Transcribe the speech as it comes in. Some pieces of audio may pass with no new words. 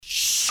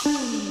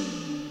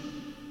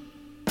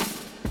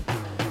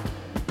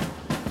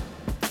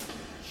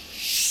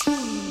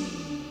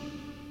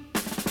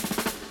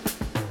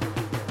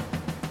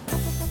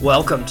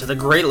Welcome to the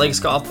Great Lakes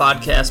Golf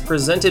Podcast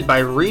presented by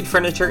Reed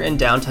Furniture in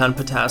downtown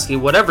Petoskey.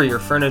 Whatever your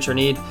furniture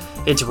need,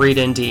 it's Reed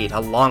indeed.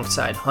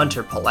 Alongside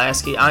Hunter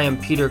Pulaski, I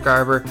am Peter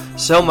Garber.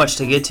 So much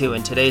to get to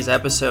in today's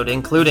episode,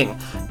 including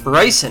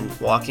Bryson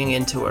walking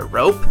into a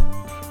rope,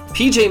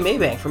 PJ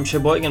Maybank from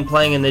Sheboygan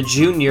playing in the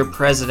Junior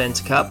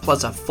President's Cup,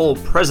 plus a full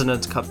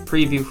President's Cup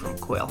preview from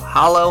Quail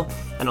Hollow,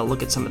 and a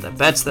look at some of the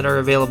bets that are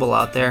available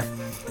out there.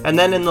 And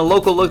then in the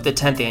local look, the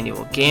 10th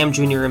annual GAM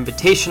Junior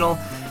Invitational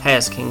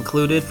has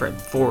concluded for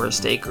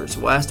Forest Acres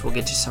West. We'll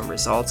get you some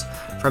results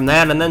from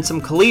that, and then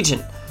some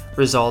collegiate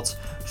results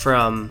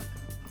from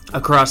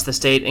across the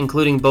state,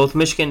 including both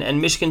Michigan and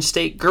Michigan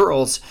State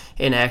girls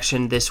in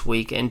action this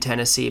week in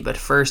Tennessee. But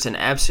first, an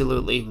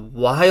absolutely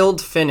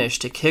wild finish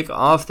to kick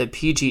off the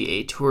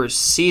PGA Tour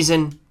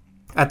season.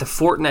 At the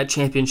Fortinet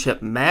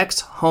Championship,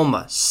 Max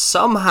Homa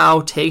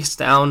somehow takes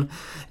down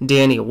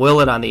Danny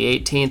Willett on the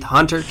 18th.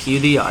 Hunter, cue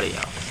the audio.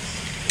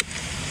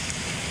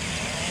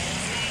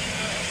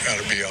 Got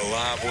to be a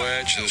lob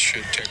wedge. This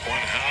should take one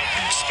out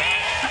and stop.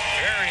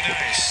 Very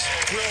nice.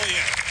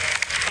 Brilliant.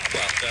 How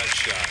about that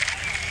shot?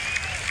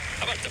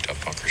 How about the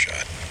tough bunker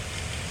shot?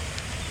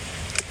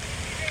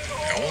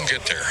 I won't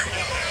get there.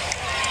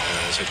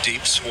 There's a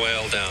deep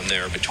swale down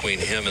there between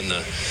him and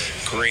the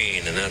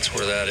green, and that's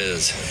where that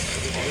is.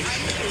 Oh, my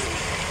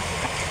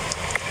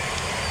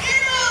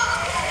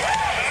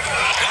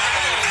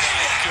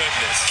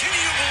goodness. Can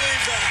you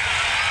believe that?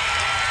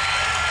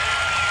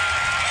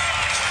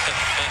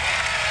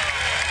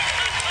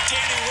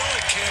 Danny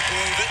Willett can't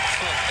believe it.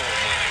 Oh,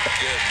 my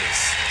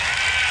goodness.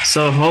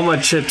 So Homa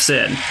chips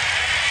in.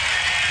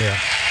 Yeah.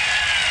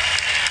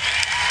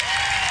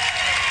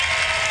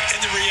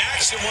 And the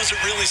reaction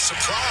wasn't really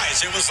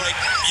surprise. It was like,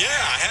 yeah,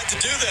 I had to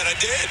do that. I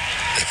did.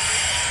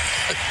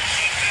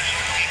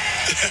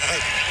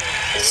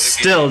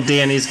 Still,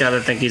 Danny's got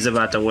to think he's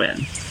about to win.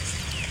 He's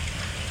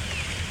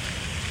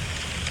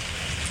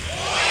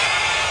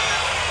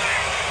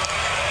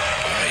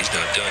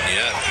not done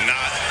yet.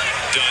 Not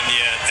done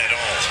yet at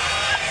all.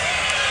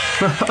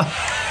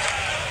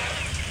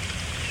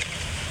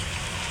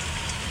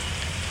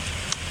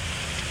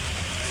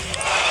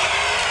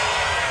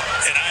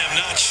 And I am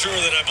not sure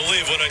that I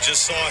believe what I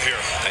just saw here.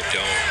 I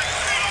don't.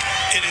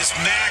 It is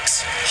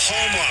Max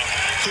Homa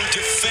who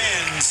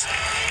defends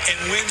and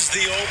wins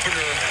the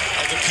opener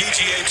of the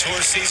PGA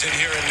Tour season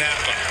here in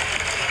Napa.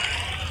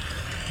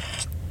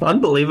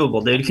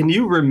 Unbelievable, dude. Can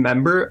you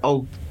remember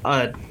a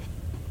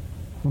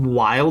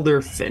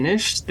wilder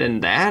finish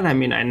than that? I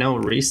mean, I know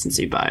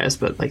recency bias,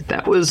 but like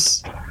that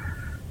was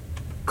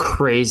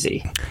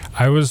crazy.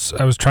 I was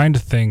trying to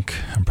think.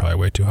 I'm probably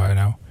way too high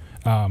now.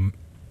 I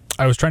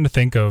was trying to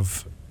think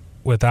of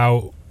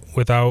without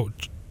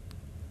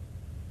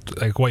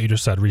like what you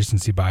just said,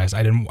 recency bias.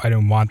 I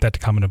didn't want that to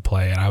come into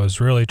play, and I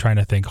was really trying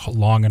to think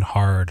long and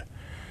hard.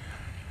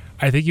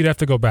 I think you'd have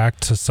to go back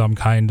to some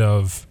kind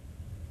of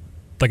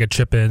like a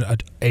chip in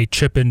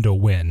to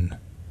win.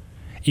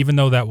 Even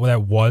though that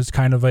was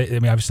kind of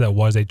obviously that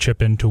was a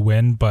chip in to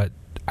win, but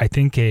I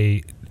think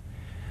a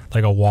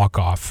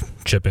walk-off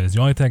chip in is the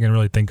only thing I can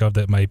really think of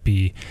that might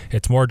be,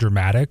 it's more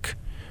dramatic,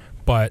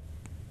 but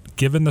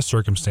given the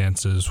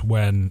circumstances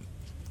when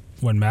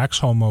Max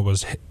Homa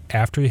was,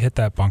 after he hit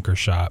that bunker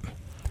shot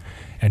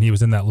and he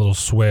was in that little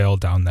swale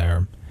down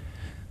there,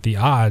 the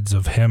odds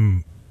of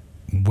him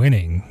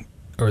winning,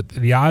 or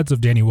the odds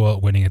of Danny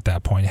Willett winning at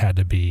that point had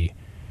to be,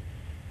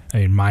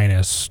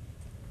 minus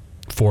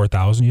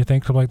 4,000, you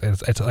think? Something like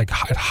that. It's like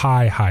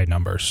high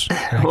numbers.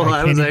 Well,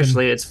 I was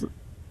actually, it's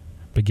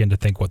begin to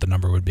think what the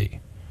number would be.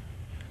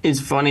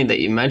 It's funny that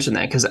you mentioned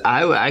that, because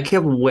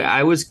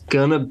I was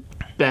gonna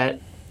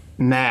bet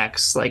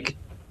Max like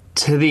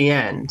to the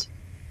end,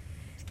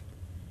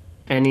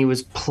 and he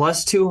was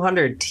plus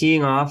 200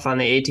 teeing off on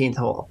the 18th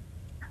hole,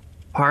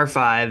 par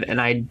 5, and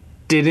I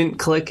didn't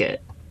click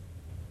it.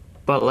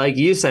 But like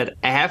you said,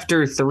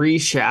 after 3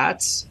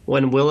 shots,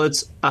 when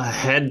Willett's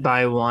ahead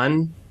by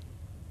 1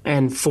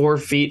 and 4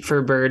 feet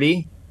for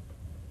birdie,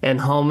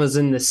 and Homa's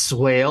in the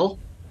swale,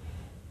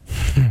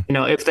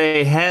 if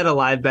they had a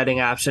live betting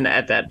option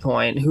at that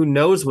point, who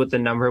knows what the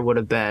number would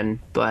have been.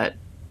 But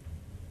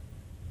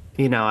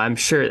I'm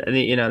sure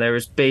there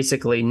was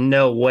basically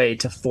no way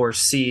to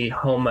foresee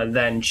Homa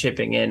then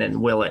chipping in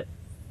and Willett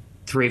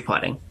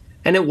 3-putting.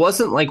 And it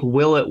wasn't like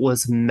Willett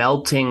was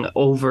melting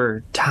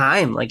over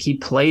time. Like, he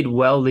played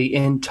well the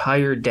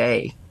entire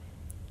day,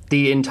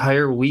 the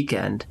entire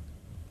weekend,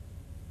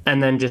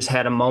 and then just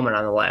had a moment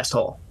on the last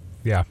hole.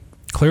 Yeah.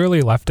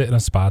 Clearly left it in a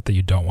spot that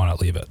you don't want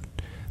to leave it.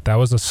 That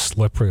was a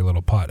slippery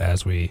little putt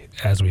as we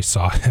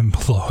saw him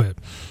blow it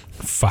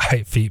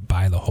 5 feet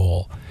by the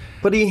hole.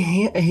 But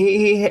he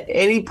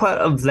any putt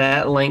of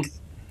that length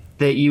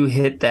that you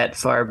hit that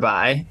far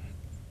by,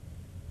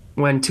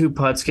 when 2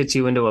 putts get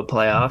you into a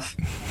playoff,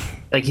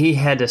 like, he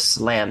had to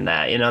slam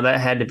that. That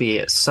had to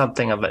be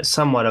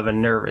somewhat of a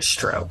nervous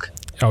stroke.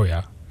 Oh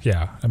yeah,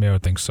 yeah. I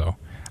would think so.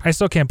 I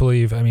still can't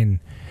believe. I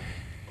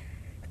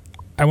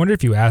wonder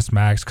if you asked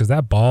Max, because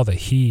that ball that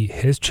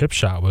his chip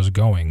shot was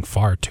going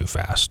far too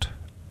fast.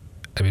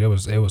 I mean, it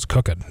was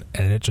cooking,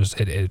 and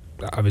it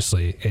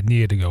obviously it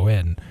needed to go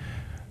in,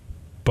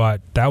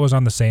 but that was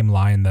on the same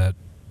line that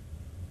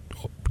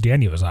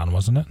Danny was on,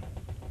 wasn't it?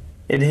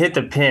 It hit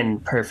the pin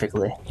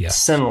perfectly. Yes.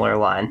 Similar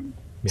line.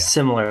 Yeah.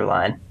 Similar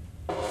line.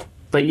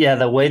 But yeah,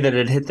 the way that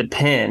it hit the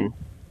pin,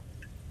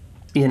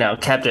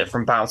 kept it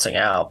from bouncing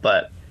out.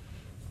 But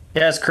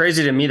yeah, it's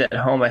crazy to me that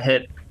Homa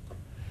hit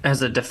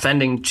as a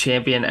defending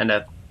champion and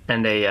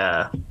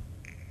a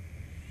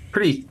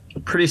pretty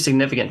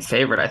significant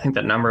favorite. I think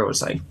the number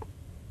was like,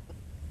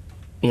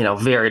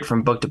 varied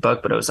from book to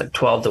book, but it was like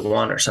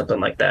 12-1 or something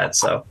like that.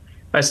 So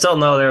I still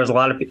know there was a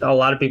lot of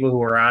people who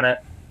were on it.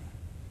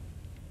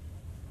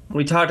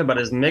 We talked about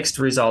his mixed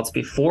results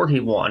before he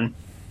won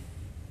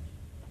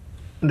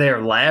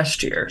there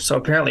last year. So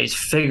apparently he's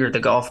figured the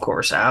golf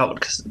course out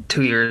because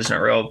 2 years in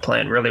a row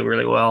playing really,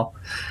 really well.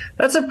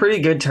 That's a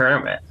pretty good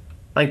tournament.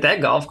 Like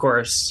that golf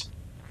course,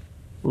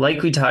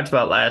 like we talked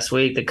about last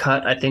week, the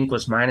cut I think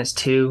was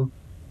 -2.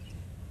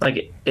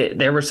 Like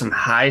there were some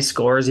high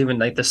scores, even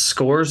like the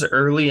scores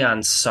early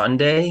on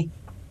Sunday.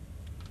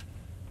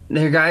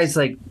 Their guys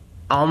like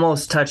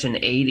almost touching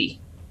 80.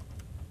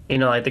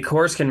 Like the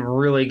course can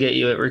really get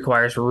you. It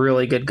requires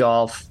really good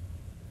golf.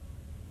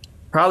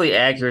 Probably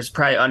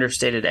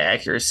understated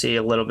accuracy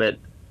a little bit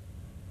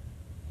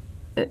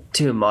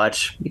too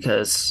much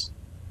because,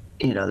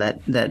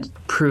 that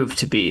proved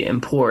to be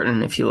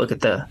important if you look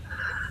at the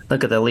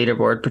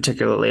leaderboard,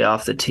 particularly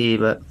off the tee.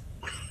 But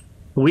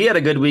we had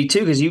a good week too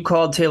because you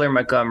called Taylor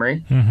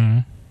Montgomery. Mm-hmm.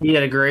 He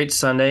had a great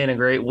Sunday and a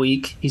great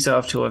week. He's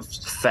off to a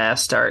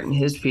fast start in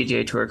his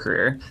PGA Tour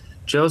career.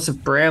 Joseph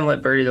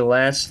Bramlett birdied the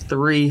last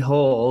 3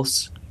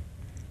 holes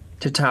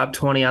to top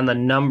 20 on the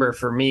number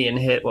for me and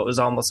hit what was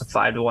almost a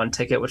 5-1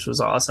 ticket, which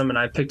was awesome. And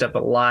I picked up a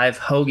live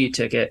Hoagie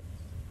ticket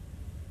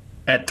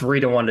at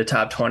 3-1 to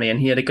top 20, and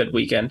he had a good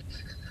weekend.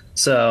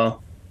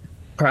 So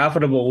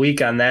profitable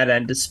week on that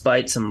end,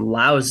 despite some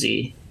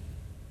lousy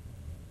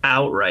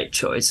outright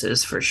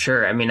choices for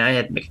sure. I mean, I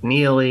had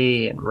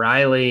McNeely and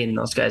Riley, and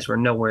those guys were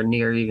nowhere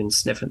near even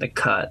sniffing the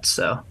cut.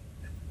 So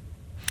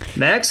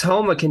Max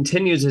Homa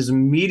continues his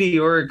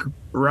meteoric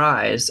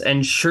rise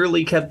and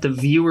surely kept the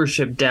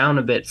viewership down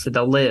a bit for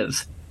the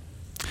Live,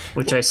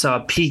 which I saw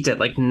peaked at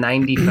like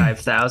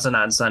 95,000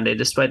 on Sunday,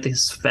 despite the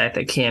fact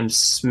that Cam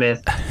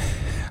Smith.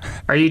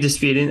 Are you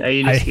disputing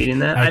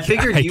that? I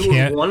figured you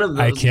were one of those.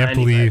 I can't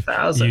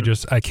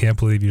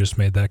believe you just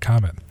made that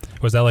comment.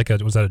 Was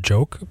that a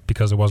joke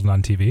because it wasn't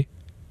on TV?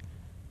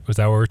 Was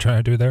that what we're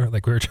trying to do there?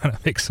 Like we were trying to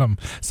make some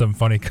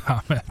funny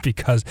comment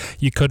because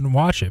you couldn't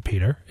watch it,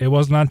 Peter. It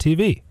wasn't on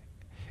TV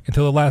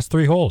until the last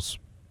 3 holes.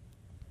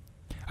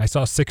 I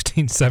saw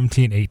 16,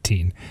 17,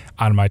 18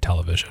 on my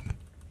television.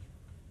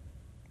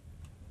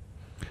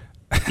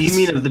 You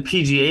mean of the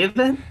PGA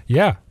event?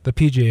 Yeah, the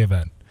PGA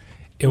event.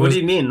 What do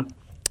you mean?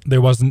 It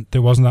wasn't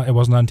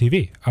on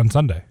TV on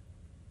Sunday.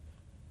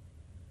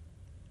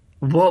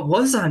 What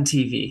was on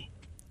TV?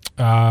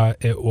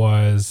 It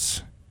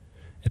was.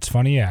 It's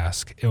funny you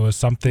ask. It was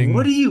something.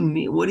 What do you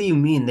mean? What do you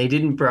mean they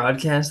didn't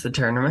broadcast the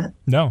tournament?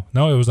 No,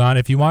 it was on.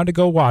 If you wanted to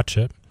go watch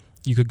it,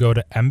 you could go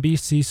to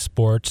NBC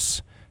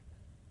Sports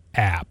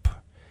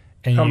app,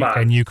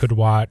 and you could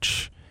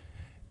watch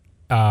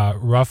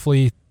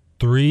roughly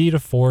 3 to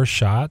 4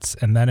 shots,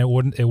 and then it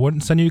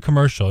wouldn't send you a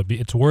commercial.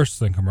 It's worse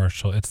than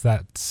commercial. It's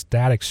that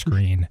static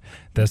screen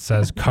that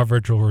says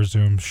coverage will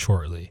resume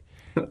shortly.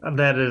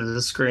 That is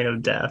a screen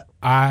of death.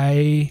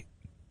 I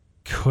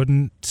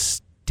couldn't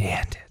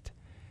stand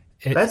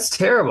it. That's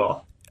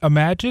terrible.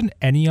 Imagine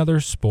any other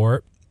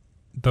sport,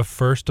 the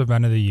first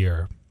event of the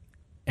year,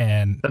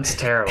 and that's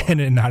terrible,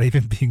 and it not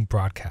even being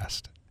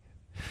broadcast.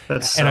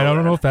 That's and I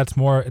don't know if that's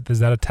more. Is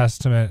that a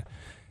testament?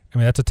 I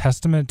mean, that's a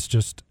testament to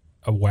just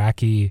a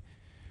wacky.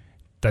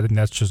 I think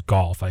that's just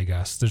golf, I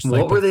guess. There's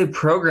what were they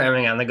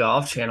programming on the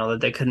Golf Channel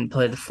that they couldn't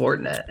play the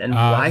Fortinet? And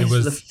why is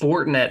the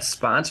Fortinet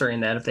sponsoring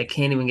that if they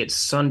can't even get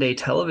Sunday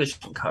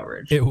television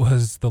coverage? It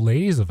was the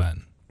ladies'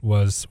 event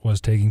was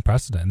taking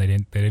precedent. They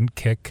didn't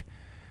kick,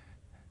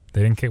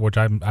 which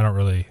I don't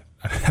really.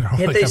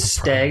 Can't they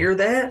stagger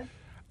that?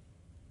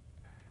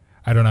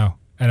 I don't know.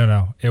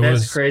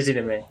 That's crazy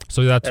to me.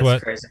 So that's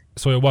crazy.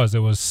 So it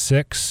was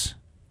 6.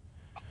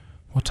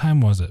 What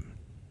time was it?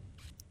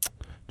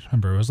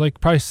 Remember, it was like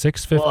probably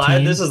 6:15.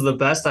 Well, this is the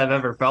best I've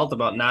ever felt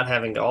about not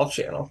having Golf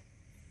Channel.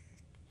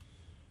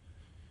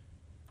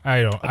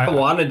 I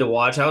wanted to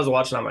watch. I was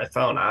watching on my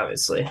phone,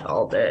 obviously,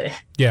 all day.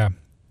 Yeah.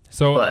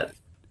 So, but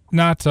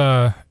not.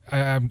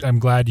 I'm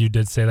glad you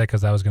did say that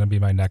because that was going to be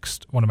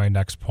one of my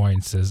next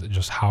points is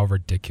just how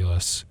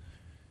ridiculous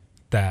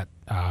that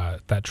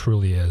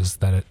truly is.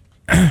 That it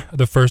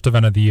the first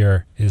event of the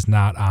year is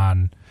not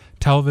on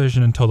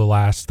television until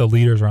the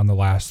leaders are on the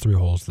last 3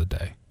 holes of the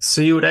day.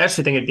 So you would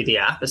actually think it'd be the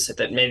opposite,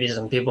 that maybe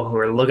some people who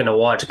are looking to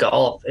watch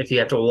golf, if you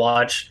have to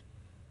watch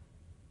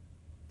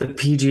the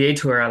PGA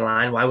Tour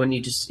online, why wouldn't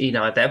you just,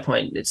 at that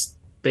point, it's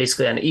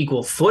basically on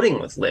equal footing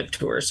with Live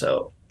Tour.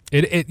 So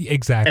it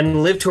exactly.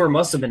 And Live Tour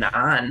must have been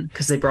on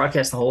because they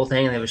broadcast the whole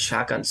thing and they have a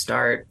shotgun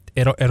start.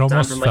 it Done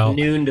almost from felt like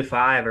noon to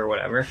 5 or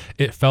whatever.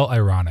 it felt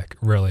ironic,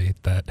 really,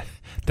 that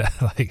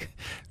like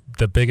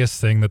the biggest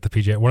thing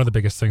that one of the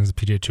biggest things the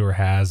PGA Tour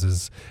has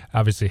is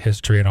obviously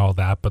history and all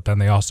that, but then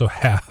they also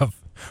have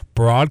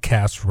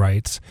broadcast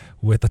rights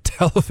with a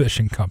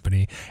television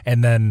company,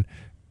 and then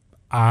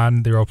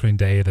on their opening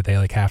day that they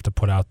like have to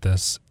put out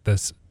this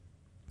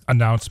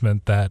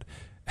announcement that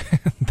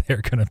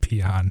they're going to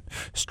be on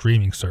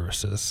streaming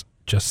services.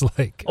 Just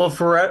like, well,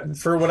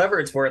 for whatever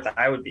it's worth,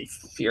 I would be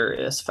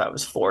furious if I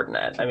was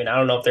Fortinet. I mean, I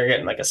don't know if they're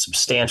getting like a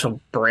substantial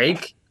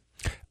break.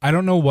 I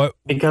don't know what,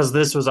 because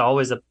this was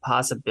always a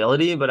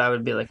possibility, but I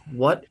would be like,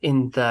 what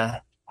in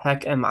the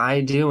heck am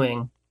I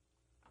doing?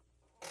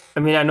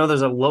 I mean, I know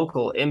there's a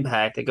local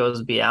impact that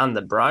goes beyond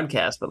the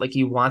broadcast, but like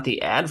you want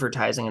the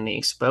advertising and the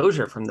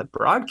exposure from the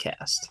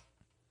broadcast.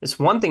 It's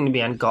one thing to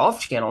be on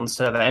Golf Channel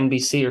instead of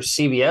NBC or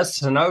CBS.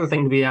 It's another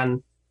thing to be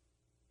on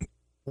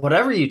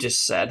whatever you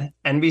just said,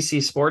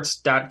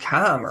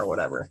 NBCsports.com or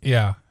whatever.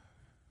 Yeah.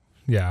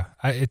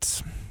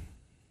 It's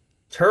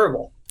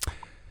terrible.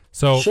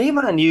 So shame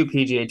on you,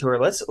 PGA Tour.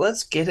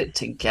 Let's get it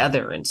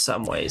together in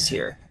some ways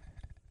here.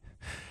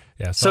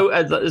 Yeah.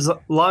 So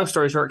long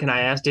story short, can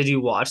I ask, did you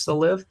watch the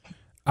Live?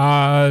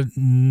 I'm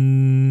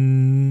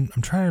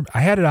trying to.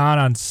 I had it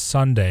on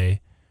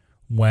Sunday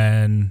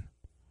when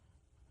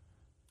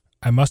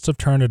I must have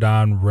turned it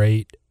on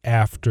right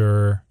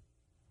after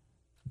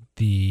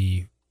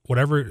the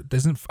whatever.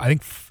 I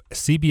think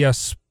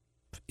CBS,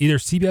 either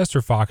CBS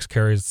or Fox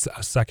carries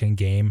a second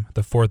game,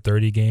 the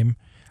 4:30 game.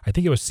 I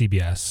think it was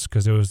CBS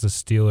because it was the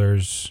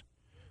Steelers.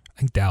 I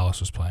think Dallas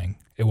was playing.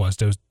 It was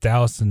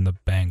Dallas and the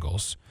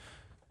Bengals.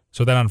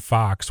 So then on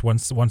Fox,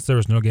 once there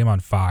was no game on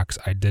Fox,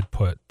 I did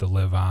put the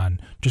Live on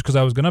just because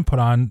I was gonna put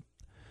on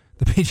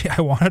the PGA.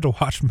 I wanted to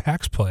watch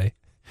Max play,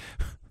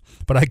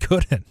 but I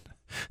couldn't.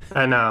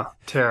 I know,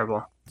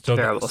 terrible.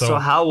 So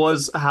how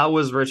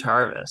was Rich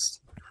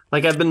Harvest?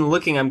 Like I've been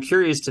looking. I'm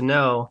curious to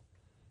know.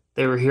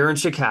 They were here in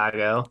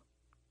Chicago.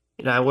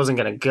 I wasn't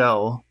gonna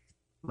go.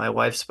 My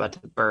wife's about to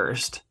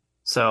burst,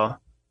 so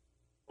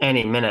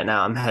any minute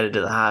now I'm headed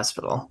to the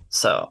hospital.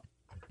 So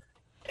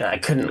I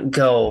couldn't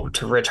go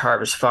to Rich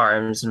Harvest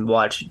Farms and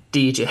watch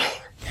DJ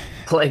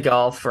play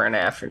golf for an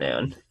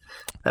afternoon.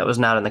 That was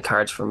not in the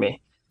cards for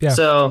me. Yeah.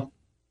 So,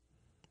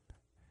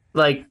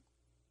 like,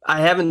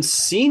 I haven't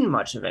seen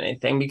much of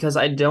anything because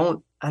I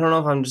don't know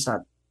if I'm just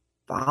not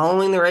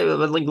following the right,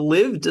 but like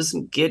Live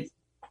doesn't get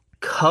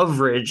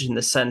coverage in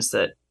the sense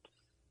that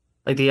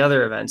like the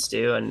other events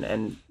do,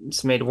 and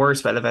it's made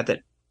worse by the fact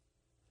that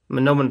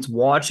no one's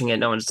watching it,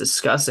 no one's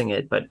discussing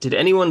it. But did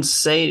anyone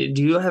say,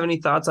 do you have any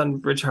thoughts on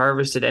Rich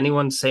Harvest? Did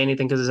anyone say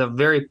anything? Because it's a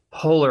very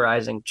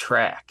polarizing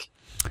track.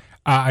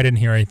 I didn't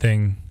hear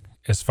anything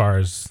as far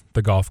as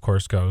the golf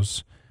course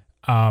goes.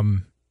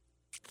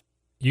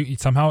 You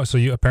somehow, so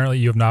you apparently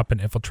you have not been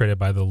infiltrated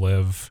by the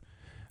Live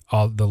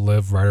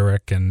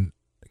rhetoric, and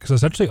because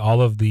essentially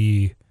all of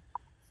the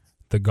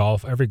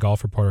golf, every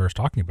golf reporter is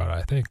talking about it,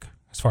 I think,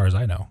 as far as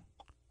I know.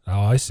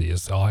 All I see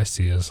is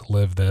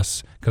Live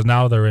this, because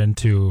now they're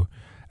into.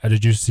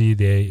 Did you see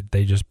they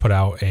just put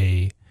out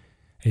a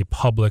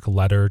public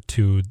letter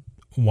to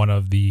one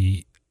of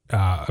the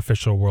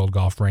official World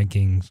Golf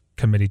Ranking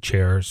Committee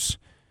chairs,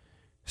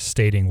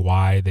 stating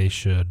why they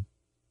should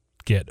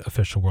get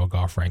official World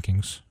Golf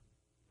Rankings.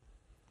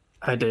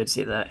 I did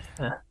see that.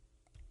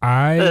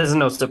 Yeah. There's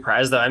no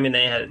surprise though. I mean,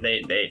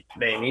 they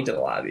need to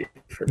lobby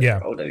for the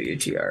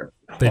OWGR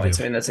points. They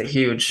do. I mean,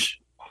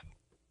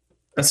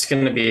 that's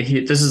going to be a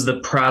huge. This is the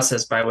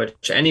process by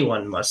which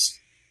anyone must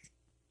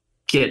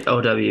get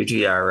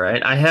OWGR,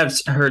 right? I have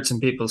heard some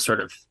people sort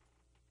of.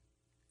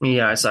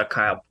 Yeah, I saw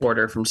Kyle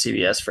Porter from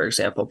CBS, for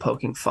example,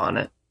 poking fun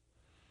at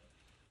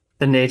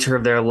the nature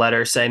of their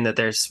letter, saying that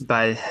there's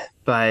by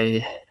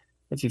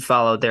if you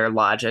follow their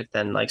logic,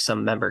 then like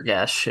some member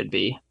guests should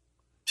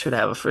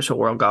have official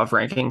World Golf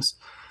Rankings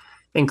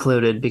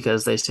included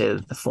because they say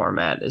that the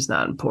format is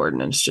not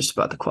important and it's just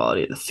about the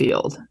quality of the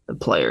field, the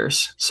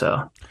players.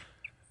 So.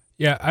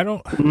 Yeah,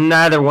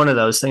 neither one of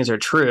those things are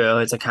true.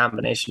 It's a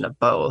combination of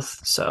both.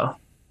 So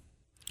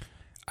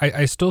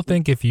I still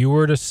think if you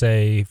were to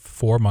say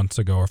 4 months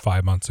ago or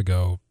 5 months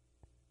ago,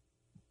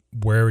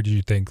 where would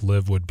you think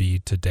Live would be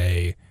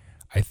today?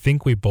 I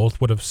think we both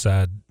would have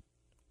spoke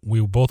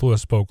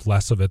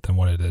less of it than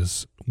what it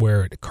is,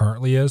 where it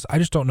currently is. I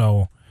just don't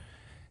know.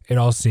 It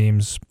all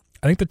seems,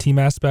 I think the team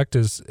aspect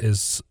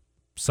is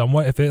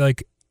somewhat, if it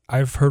like,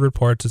 I've heard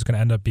reports it's going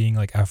to end up being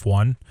like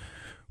F1,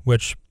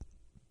 which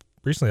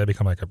recently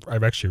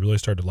I've actually really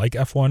started to like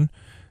F1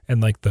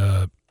 and like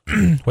the,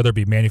 whether it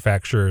be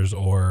manufacturers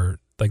or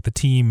like the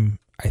team.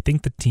 I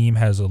think the team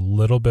has a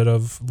little bit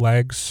of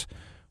legs.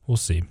 We'll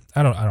see.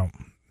 I don't,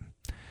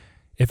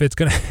 if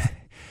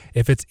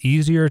it's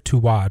easier to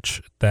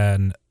watch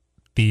than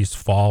these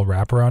fall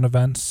wraparound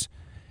events.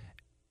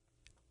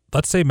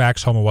 Let's say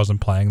Max Homa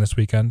wasn't playing this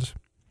weekend.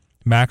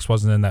 Max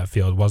wasn't in that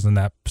field, wasn't in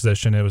that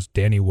position. It was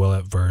Danny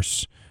Willett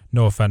versus,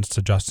 no offense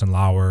to Justin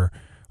Lauer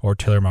or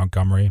Taylor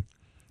Montgomery.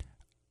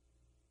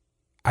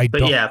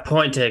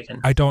 Point taken.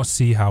 I don't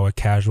see how a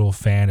casual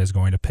fan is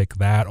going to pick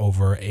that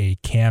over a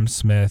Cam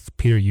Smith,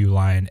 Peter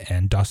Uihlein,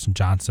 and Dustin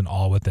Johnson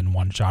all within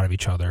one shot of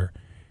each other.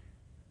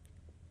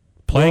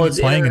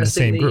 Playing in the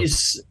same group.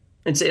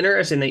 It's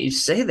interesting that you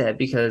say that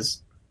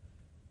because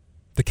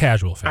the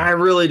casual fan. I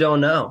really don't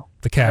know.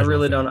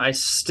 Don't. I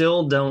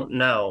still don't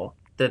know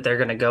that they're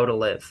going to go to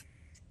Live.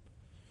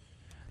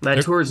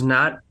 That tour's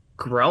not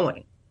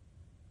growing.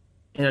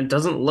 And it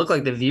doesn't look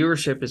like the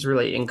viewership is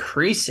really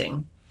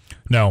increasing.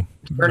 No.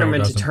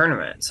 Tournament to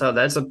tournament. So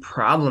that's a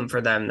problem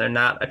for them. They're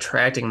not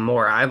attracting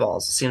more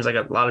eyeballs. It seems like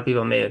a lot of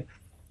people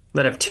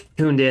that have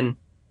tuned in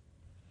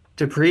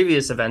to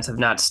previous events have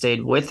not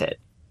stayed with it.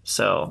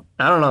 So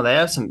I don't know.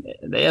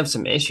 They have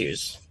some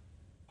issues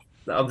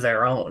of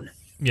their own.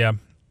 Yeah.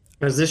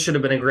 Because this should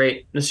have been a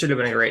great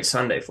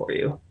Sunday for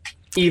you.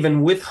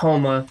 Even with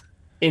Homa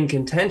in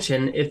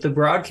contention, if the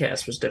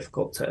broadcast was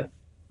difficult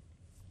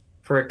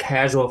for a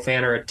casual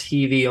fan or a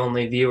TV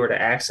only viewer to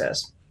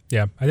access.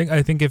 Yeah,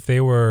 I think if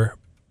they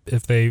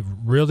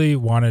really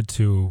wanted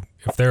to,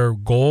 if their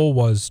goal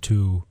was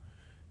to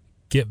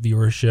get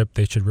viewership,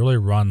 they should really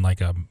run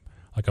like a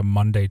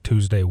Monday,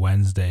 Tuesday,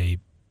 Wednesday,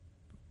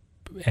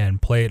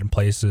 and play it in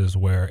places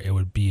where it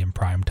would be in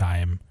prime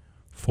time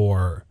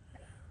for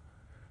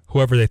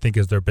whoever they think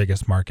is their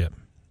biggest market.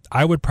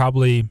 I would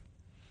probably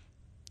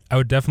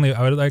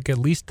like at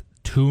least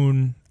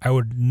tune. I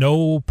would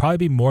probably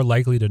be more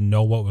likely to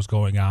know what was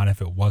going on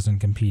if it wasn't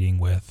competing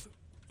with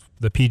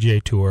the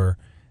PGA Tour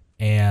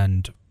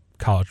and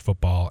college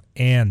football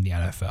and the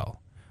NFL.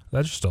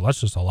 That's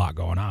just a lot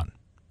going on.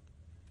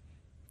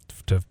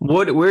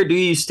 Where do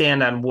you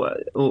stand on what?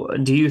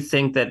 Do you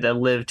think that the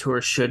Live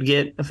Tour should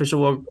get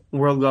official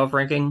World Golf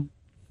Ranking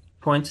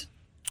points?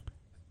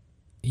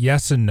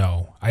 Yes and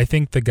no. I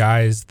think the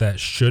guys that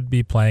should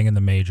be playing in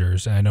the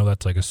majors, and I know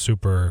that's like a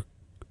super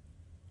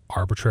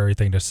arbitrary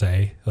thing to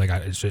say,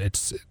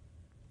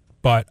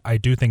 but I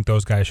do think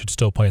those guys should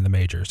still play in the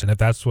majors. And if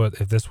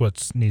this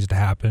what needs to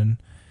happen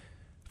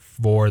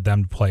for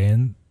them to play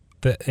in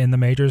the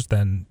majors,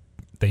 then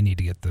they need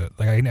to get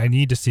I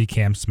need to see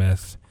Cam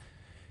Smith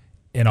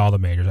in all the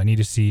majors. I need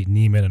to see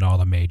Neiman in all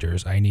the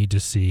majors. I need to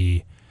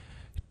see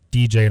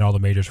DJ in all the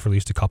majors for at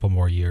least a couple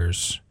more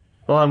years.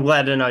 Well, I'm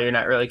glad to know you're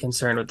not really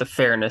concerned with the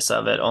fairness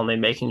of it, only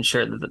making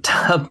sure that the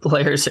top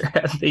players are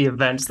at the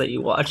events that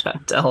you watch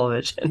on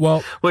television.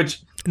 Well,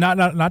 which not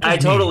I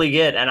totally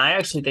get, and I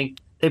actually think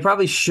they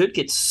probably should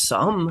get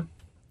some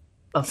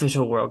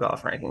official World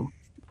Golf Ranking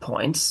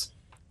points.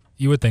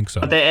 You would think so.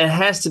 But it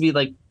has to be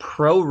like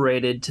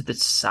prorated to the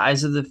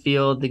size of the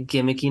field, the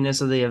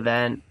gimmickiness of the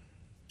event,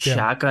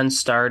 shotgun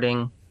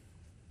starting,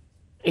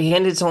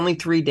 and it's only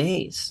 3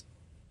 days.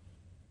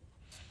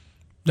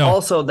 No.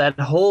 Also, that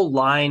whole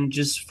line,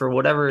 just for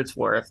whatever it's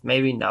worth,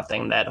 maybe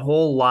nothing, that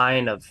whole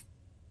line of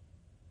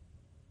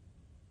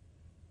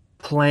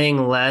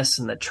playing less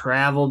and the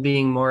travel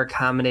being more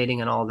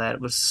accommodating and all that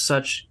was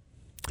such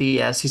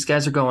BS. These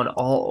guys are going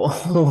all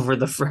over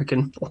the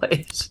frickin'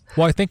 place.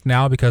 Well, I think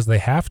now because they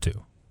have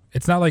to.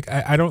 It's not like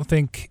I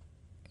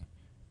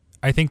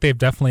think they've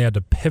definitely had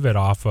to pivot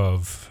off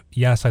of,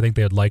 yes, I think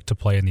they'd like to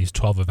play in these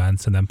 12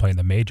 events and then play in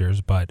the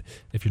majors, but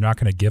if you're not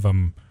going to give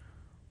them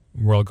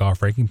World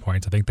Golf Ranking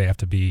points, I think they have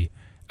to be.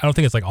 I don't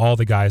think it's like all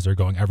the guys are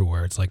going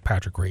everywhere. It's like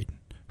Patrick Reed,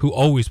 who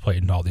always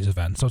played in all these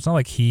events. So it's not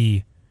like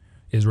he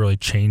is really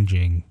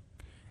changing.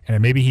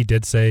 And maybe he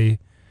did say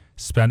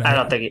spend.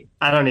 I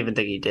don't even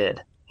think he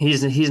did.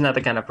 He's not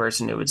the kind of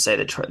person who would say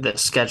that the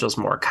schedule's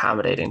more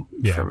accommodating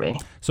for me.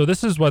 So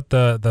this is what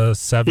the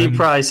 7. He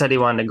probably said he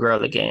wanted to grow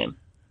the game.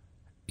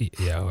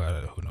 Yeah,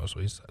 who knows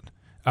what he said.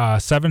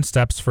 7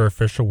 steps for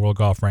official World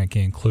Golf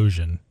Ranking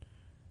inclusion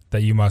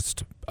that you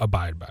must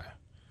abide by.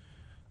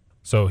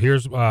 So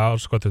here's, I'll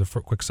just go through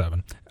the quick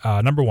 7.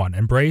 Number 1,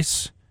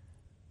 embrace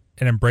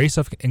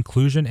of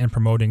inclusion and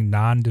promoting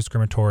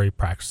non-discriminatory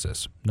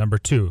practices. Number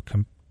 2,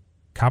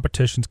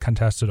 competitions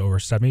contested over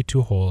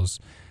 72 holes,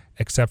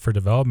 except for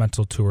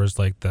developmental tours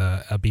like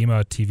the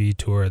Abima TV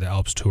Tour, the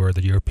Alps Tour,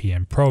 the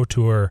European Pro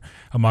Tour,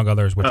 among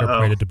others, which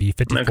are rated to be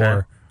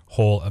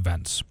 54-hole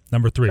events.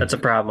 Number 3, that's a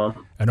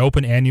problem. An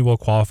open annual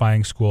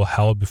qualifying school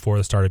held before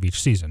the start of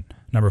each season.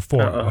 Number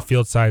 4, a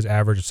field size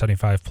average of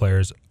 75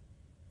 players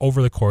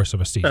over the course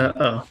of a season.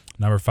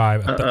 Number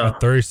 5, a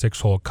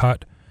 36-hole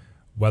cut,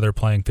 whether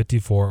playing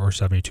 54 or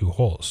 72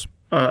 holes.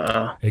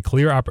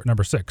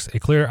 Number 6, a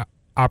clear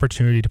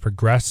opportunity to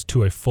progress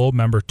to a full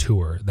member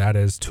tour, that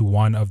is, to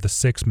one of the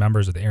 6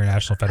 members of the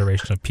International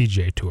Federation of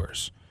PGA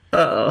Tours.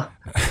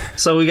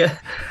 So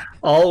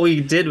all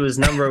we did was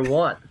number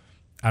 1.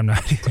 I'm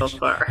not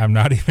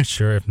even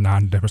sure if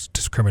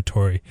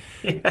non-discriminatory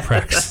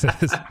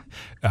practices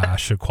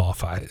should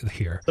qualify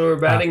here. So we're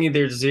batting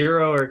either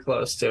 0 or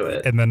close to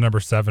it. And then number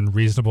 7,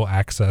 reasonable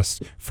access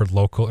for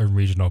local and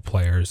regional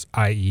players,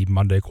 i.e.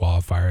 Monday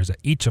qualifiers at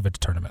each of its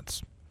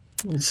tournaments.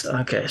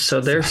 Okay, so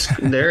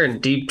they're in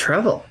deep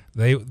trouble.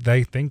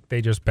 They think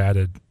they just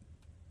batted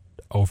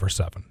over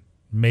 7,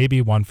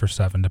 maybe 1 for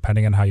 7,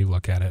 depending on how you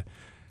look at it.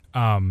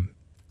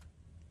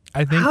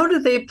 I think How do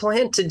they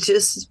plan to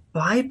just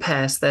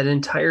bypass that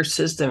entire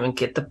system and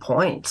get the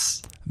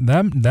points?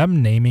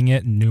 them naming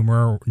it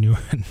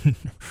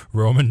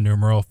Roman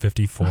numeral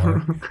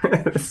 54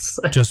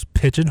 just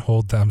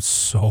pigeonholed them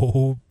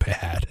so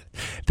bad.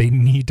 They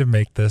need to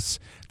make this.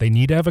 They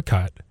need to have a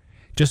cut.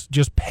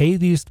 Just pay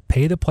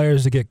the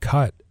players to get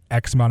cut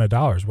X amount of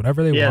dollars,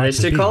 whatever they want. Yeah, they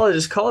should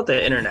just call it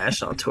the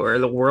international tour,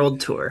 the world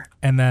tour,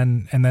 and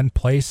then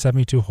play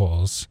 72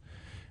 holes.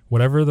 What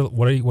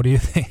do you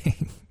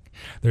think?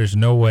 There's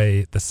no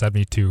way the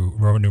 72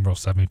 Roman numeral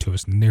 72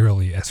 is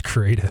nearly as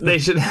creative. They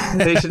should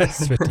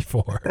as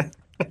 54.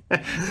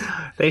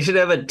 They should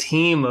have a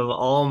team of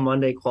all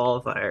Monday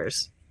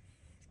qualifiers.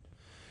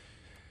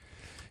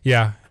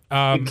 Yeah.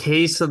 The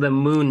Case of the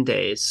Moon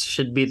Days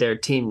should be their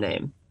team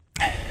name.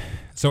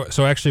 So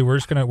actually,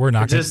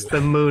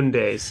 the Moon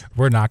Days.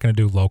 We're not gonna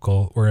do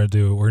local. We're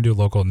gonna do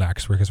local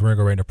next because we're gonna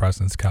go right into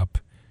President's Cup.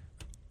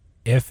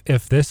 If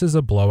this is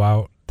a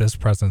blowout, this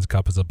President's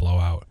Cup is a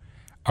blowout.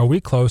 Are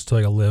we close to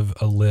like a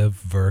live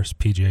versus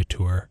PGA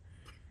Tour?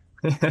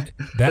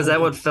 Is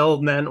that what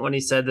Phil meant when he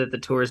said that the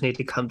tours need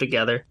to come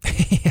together?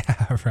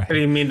 Yeah, right. Or do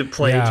you mean to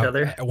play each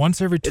other?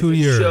 Once every 2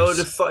 years. Show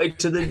to fight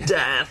to the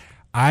death.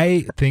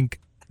 I think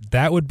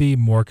that would be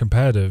more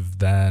competitive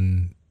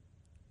than.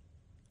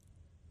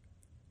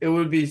 It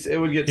would be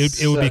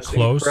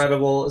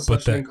close,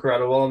 but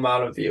incredible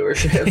amount of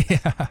viewership.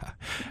 Yeah.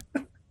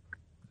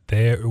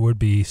 There would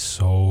be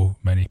so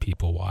many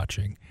people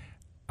watching.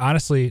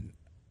 Honestly,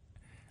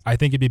 I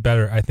think it'd be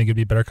better. I think it'd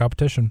be better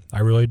competition.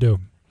 I really do.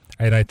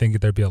 And I think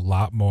there'd be a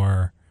lot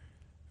more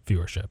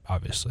viewership,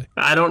 obviously.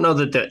 I don't know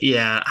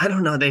I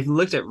don't know. They've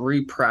looked at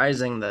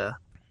rethinking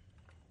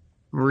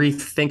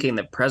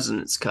the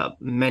President's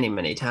Cup many,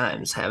 many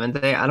times, haven't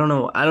they? I don't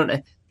know. Are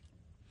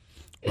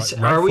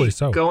we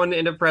going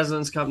into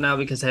President's Cup now?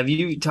 Because have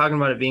you talking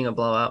about it being a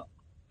blowout?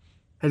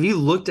 Have you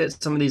looked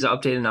at some of these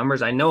updated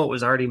numbers? I know it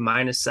was already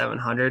minus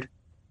 700.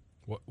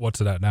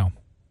 What's it at now?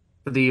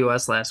 For the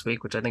U.S. last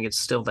week, which I think it's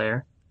still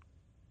there.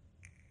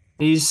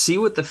 You see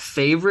what the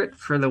favorite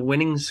for the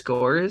winning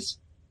score is?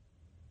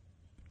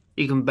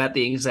 You can bet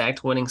the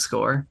exact winning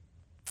score.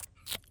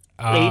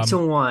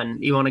 8-1.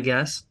 You want to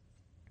guess?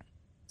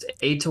 It's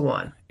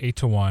 8-1.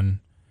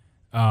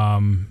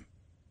 8-1.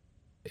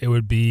 It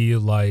would be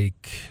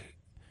like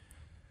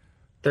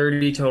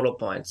 30 total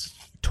points.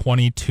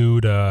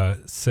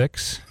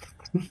 22-6.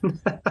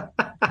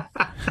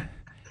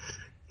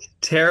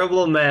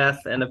 Terrible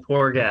math and a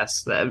poor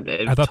guess. I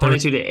thought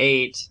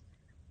 22-8.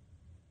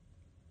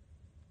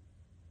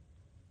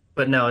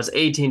 But no, it's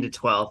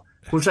 18-12,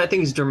 which I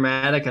think is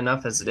dramatic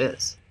enough as it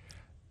is.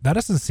 That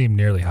doesn't seem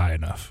nearly high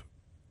enough.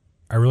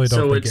 I really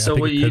don't think it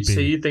could be. So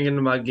you thinking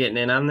about getting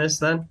in on this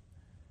then?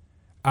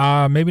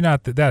 Maybe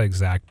not that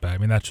exact bet. I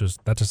mean, that's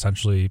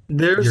essentially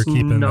there's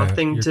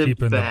nothing to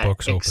keeping bet. The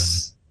books open.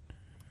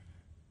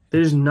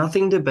 There's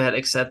nothing to bet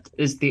except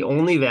it's the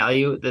only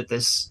value that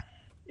this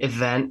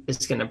event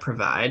is going to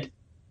provide,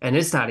 and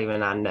it's not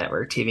even on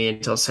network TV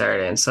until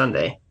Saturday and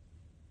Sunday.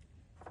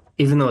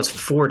 Even though it's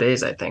 4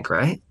 days, I think,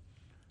 right?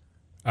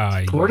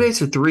 4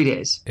 days or 3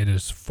 days? It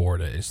is 4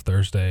 days.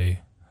 Thursday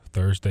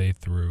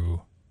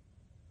through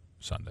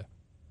Sunday.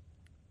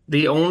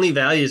 The only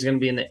value is going to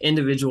be in the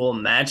individual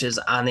matches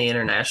on the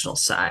international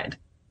side.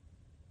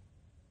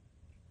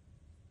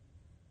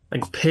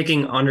 Like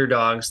picking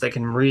underdogs that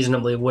can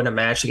reasonably win a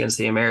match against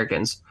the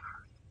Americans.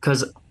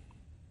 Because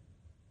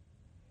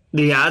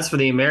the odds for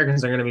the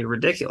Americans are going to be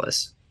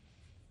ridiculous.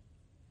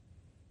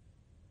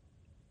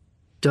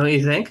 Don't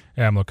you think?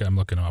 Yeah, I'm looking them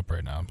up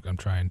right now. I'm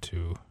trying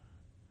to.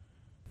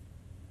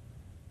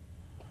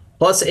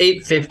 Plus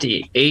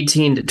 850,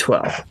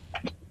 18-12.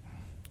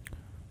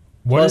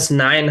 Plus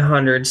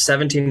 900,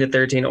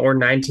 17-13, or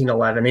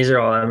 19-11. These are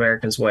all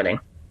Americans winning.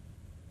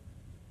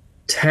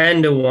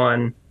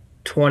 10-1,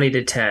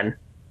 20-10.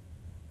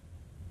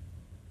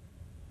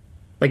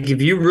 Like,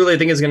 if you really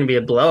think it's going to be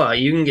a blowout,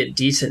 you can get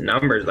decent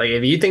numbers. Like,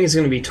 if you think it's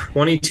going to be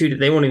 22,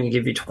 they won't even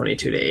give you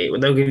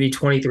 22-8. They'll give you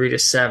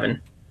 23-7.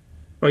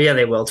 Oh, yeah,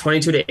 they will.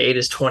 22-8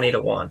 is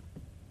 20-1.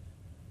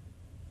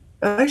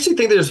 I actually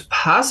think there's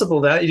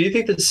possible value. Do you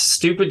think it's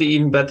stupid to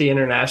even bet the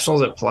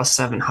internationals at plus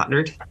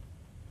 700?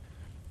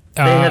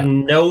 They have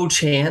no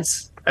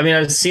chance. I mean, I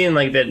was seeing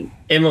like that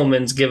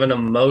Immelman's giving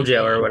them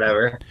mojo or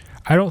whatever.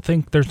 I don't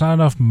think there's not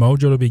enough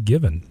mojo to be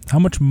given. How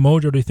much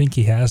mojo do you think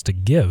he has to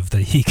give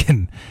that he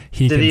can?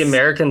 Do the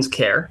Americans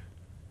care?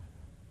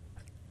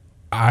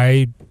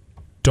 I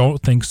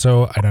don't think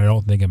so, and I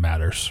don't think it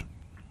matters.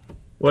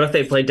 What if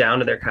they play down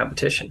to their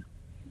competition?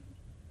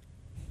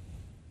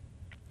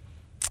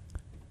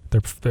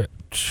 Okay,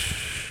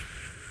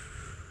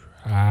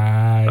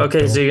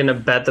 so you're gonna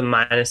bet the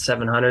minus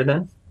 700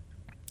 then?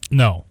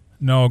 No,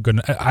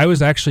 good. I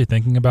was actually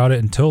thinking about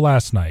it until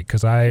last night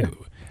because I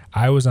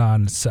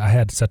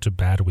had such a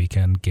bad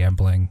weekend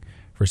gambling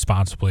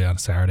responsibly on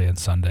Saturday and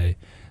Sunday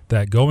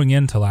that going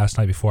into last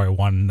night before I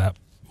won a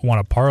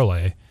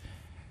parlay,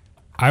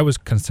 I was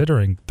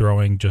considering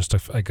throwing just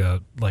like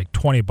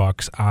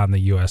 $20 on the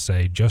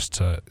USA just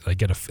to like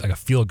get a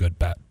feel good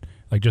bet.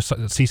 Like just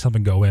see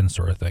something go in,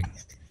 sort of thing.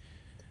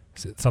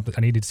 Something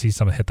I need to see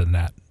something hit the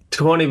net.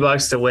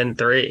 $20 to win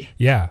 3.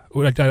 Yeah,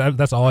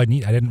 that's all I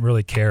need. I didn't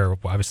really care,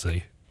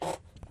 obviously.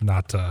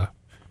 Not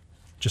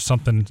just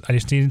something. I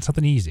just needed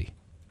something easy,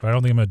 but I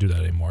don't think I'm going to do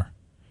that anymore.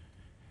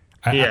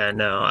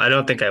 No, I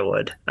don't think I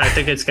would. I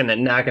think it's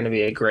not going to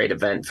be a great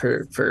event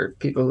for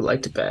people who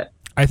like to bet.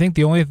 I think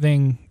the only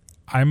thing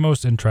I'm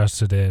most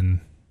interested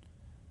in,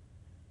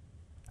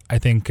 I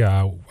think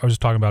I was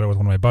just talking about it with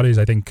one of my buddies.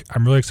 I think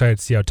I'm really excited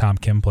to see how Tom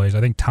Kim plays. I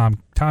think Tom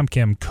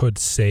Kim could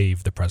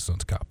save the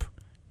President's Cup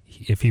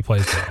if he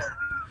plays well.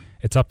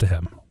 It's up to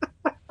him.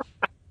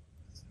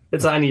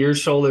 It's on your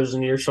shoulders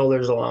and your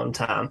shoulders alone,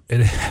 Tom.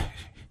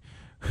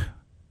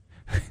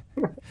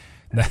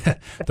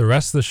 The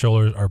rest of the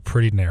shoulders are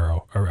pretty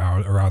narrow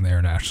around the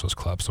Internationals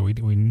Club, so we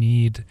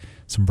need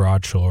some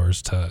broad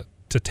shoulders to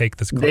take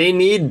this club. They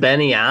need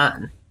Benny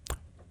on.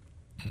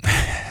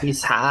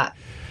 He's hot.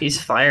 He's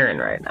firing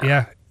right now.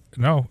 Yeah.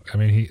 No, I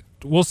mean,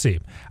 we'll see.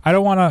 I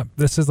don't want to,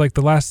 this is like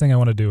the last thing I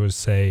want to do is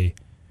say,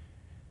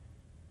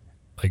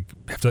 like,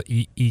 have to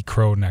eat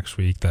crow next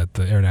week that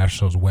the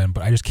Internationals win,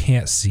 but I just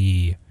can't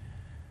see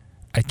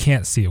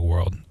a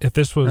world. If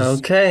this was...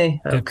 Okay.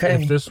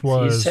 If this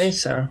was... You say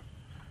so.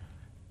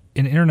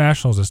 In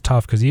Internationals is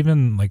tough because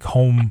even like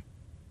home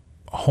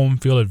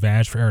field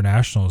advantage for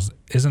Internationals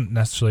isn't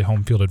necessarily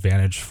home field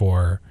advantage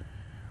for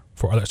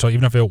other. So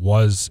even if it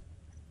was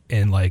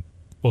in, like,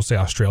 we'll say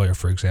Australia,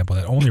 for example,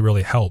 that only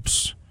really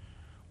helps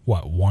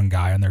one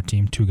guy on their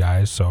team, 2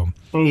 guys. So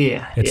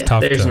it's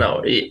tough. There's I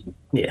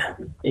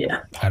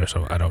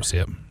don't see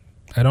it.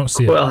 I don't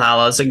see it. Well,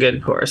 Hallow's a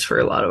good course for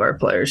a lot of our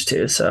players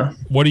too. So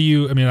what do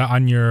you? I mean,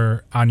 on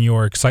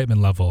your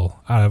excitement level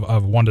out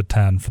of 1 to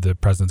 10 for the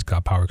President's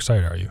Cup, how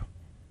excited are you?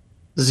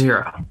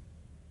 0.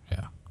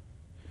 Yeah.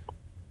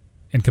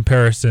 In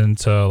comparison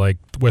to like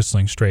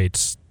Whistling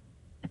Straits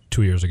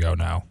 2 years ago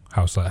now,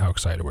 how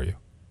excited were you?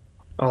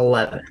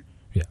 11.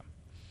 Yeah.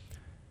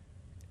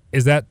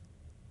 Is that,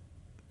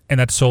 and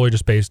that's solely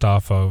just based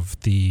off of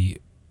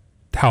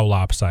how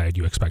lopsided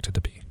you expect it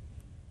to be?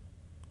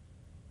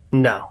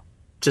 No,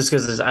 just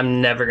because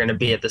I'm never going to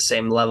be at the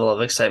same level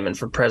of excitement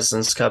for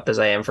President's Cup as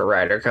I am for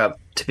Ryder Cup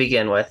to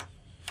begin with.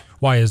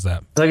 Why is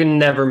that? I can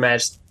never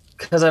match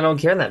because I don't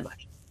care that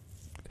much.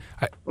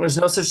 There's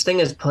no such thing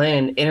as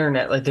playing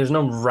internet. Like, there's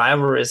no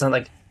rivalry. It's not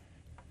like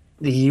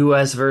the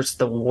U.S. versus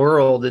the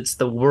world. It's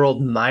the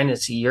world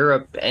minus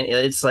Europe, and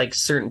it's like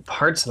certain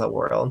parts of the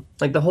world.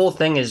 Like, the whole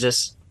thing is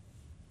just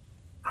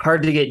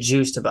hard to get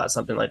juiced about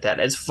something like that.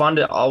 It's fun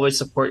to always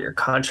support your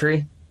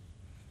country.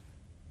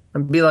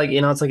 And be like,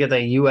 it's like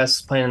the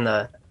U.S. playing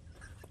the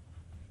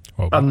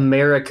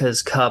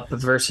America's Cup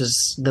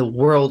versus the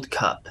World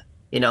Cup.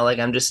 Like,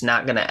 I'm just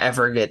not going to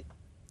ever get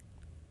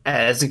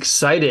as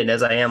excited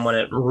as I am when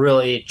it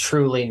really,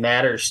 truly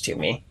matters to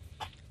me.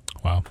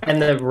 Wow.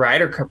 And the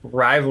Ryder Cup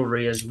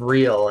rivalry is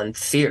real and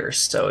fierce,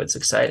 so it's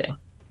exciting.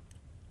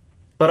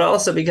 But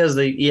also because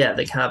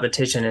the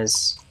competition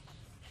is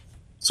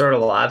sort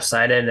of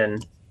lopsided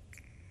and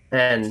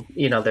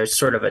there's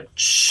sort of a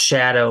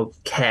shadow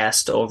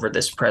cast over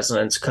this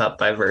President's Cup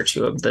by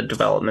virtue of the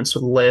developments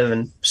with LIV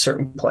and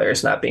certain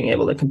players not being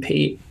able to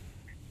compete.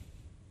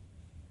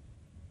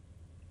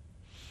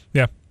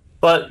 Yeah.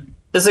 But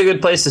this is a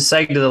good place to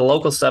segue to the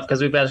local stuff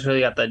because we've actually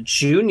got the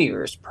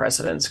Juniors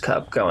President's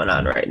Cup going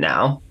on right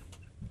now,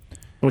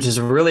 which is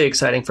really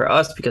exciting for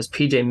us because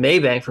PJ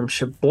Maybank from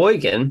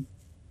Sheboygan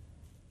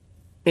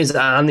is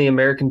on the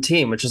American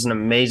team, which is an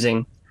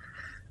amazing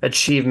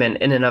achievement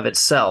in and of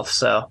itself.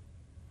 So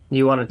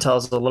you want to tell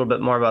us a little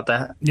bit more about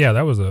that? Yeah,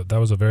 that was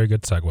a very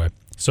good segue.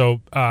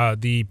 So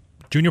the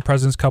Junior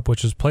President's Cup,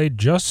 which is played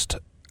just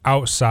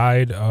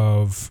outside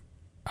of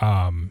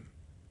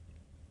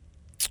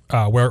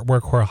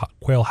where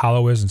Quail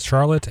Hollow is in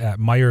Charlotte at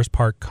Myers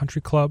Park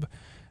Country Club.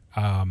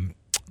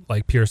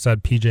 Like Pierre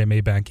said, PJ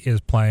Maybank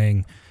is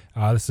playing.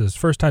 This is his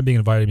first time being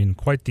invited. I mean,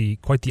 quite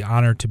the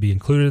honor to be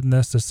included in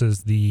this. This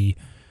is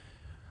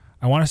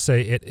I want to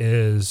say it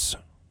is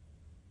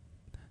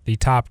the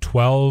top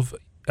 12.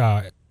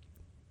 It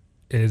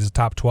is the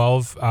top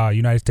 12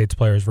 United States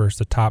players versus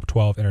the top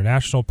 12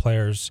 international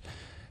players.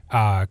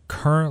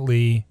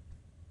 Currently,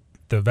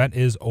 the event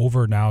is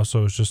over now,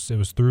 so it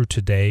was through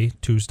today,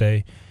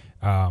 Tuesday.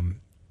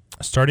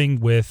 Starting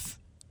with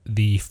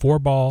the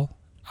 4-ball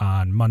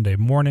on Monday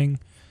morning,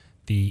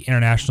 the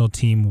international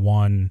team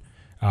won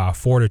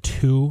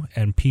 4-2,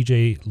 and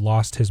PJ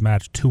lost his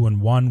match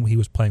 2-1. He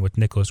was playing with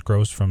Nicholas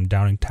Gross from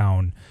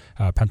Downingtown,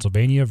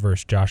 Pennsylvania,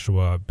 versus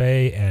Joshua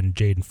Bay and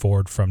Jaden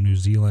Ford from New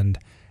Zealand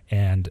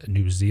and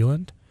New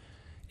Zealand.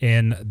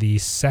 In the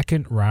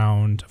second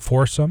round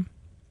foursome,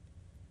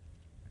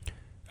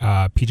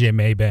 PJ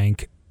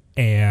Maybank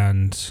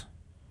and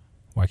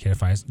why can't I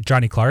find it?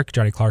 Johnny Clark.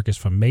 Johnny Clark is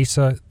from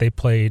Mesa. They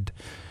played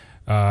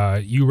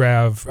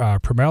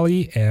Urav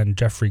Primelli and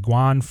Jeffrey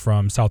Guan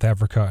from South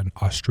Africa and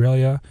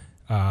Australia.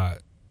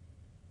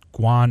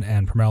 Guan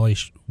and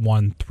Primelli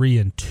won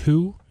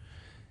 3-2,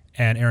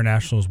 and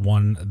Internationals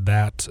won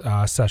that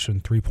session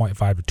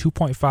 3.5 to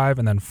 2.5,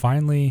 and then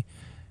finally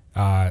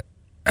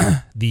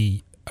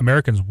the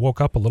Americans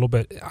woke up a little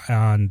bit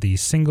on the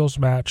singles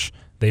match.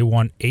 They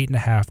won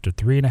 8.5 to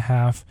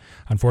 3.5.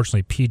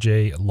 Unfortunately,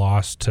 PJ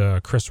lost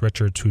to Chris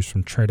Richards, who's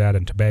from Trinidad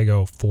and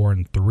Tobago,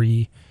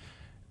 4-3.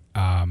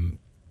 And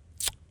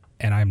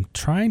I'm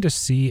trying to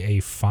see a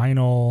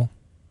final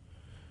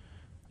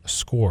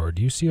score.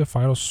 Do you see a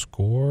final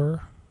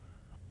score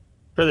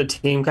for the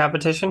team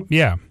competition?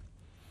 Yeah.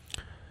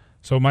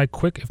 So if my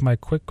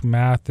quick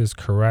math is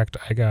correct,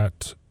 I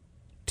got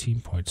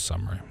team points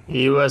summary.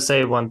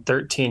 USA won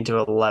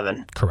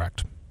 13-11.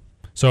 Correct.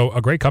 So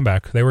a great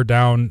comeback. They were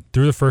down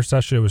through the first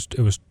session. It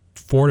was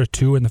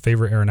 4-2 in the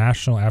favor of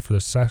International. After the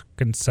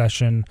second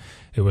session,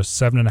 it was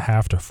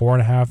 7.5 to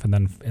 4.5, and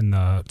then in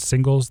the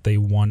singles, they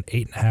won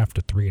 8.5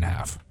 to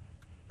 3.5.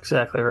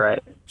 Exactly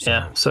right.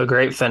 Yeah. So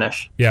great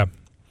finish. Yeah.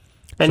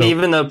 And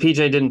even though PJ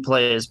didn't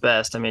play his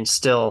best, I mean,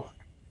 still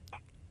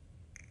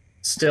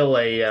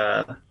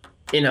a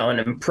an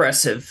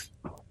impressive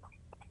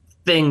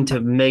thing to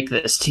make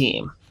this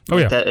team. Oh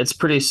yeah, it's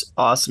pretty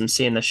awesome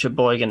seeing the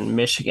Sheboygan,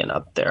 Michigan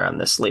up there on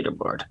this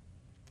leaderboard.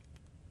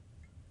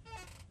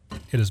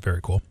 It is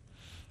very cool.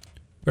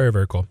 Very,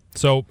 very cool.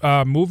 So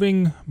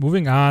moving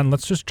on,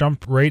 let's just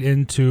jump right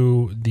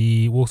into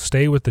we'll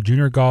stay with the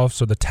junior golf.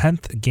 So the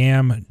 10th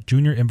GAM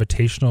Junior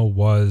Invitational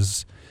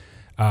was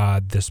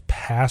this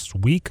past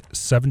week,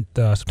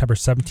 September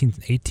 17th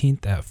and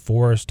 18th at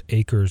Forest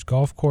Acres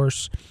Golf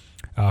Course,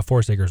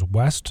 Forest Acres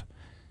West.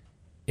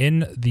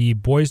 In the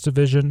boys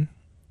division,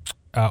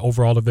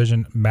 overall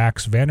division,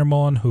 Max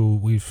Vandermolen, who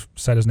we've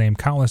said his name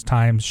countless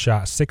times,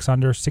 shot 6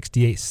 under,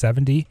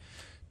 68-70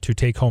 to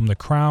take home the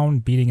crown,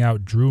 beating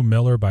out Drew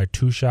Miller by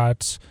 2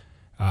 shots.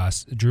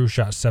 Drew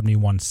shot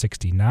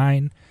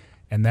 71-69.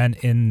 And then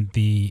in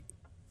the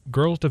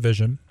girls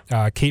division,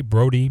 Kate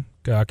Brody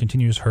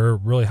continues her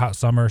really hot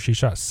summer. She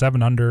shot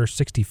 7 under,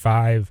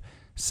 65,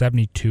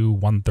 72,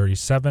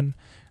 137,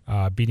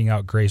 beating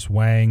out Grace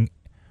Wang,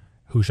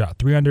 who shot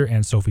 3 under,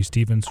 and Sophie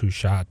Stevens, who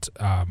shot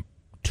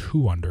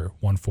 2 under,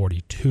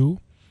 142.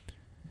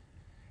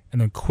 And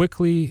then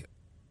quickly,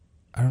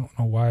 I don't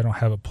know why I don't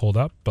have it pulled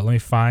up, but let me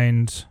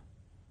find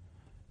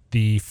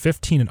the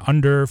 15 and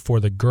under for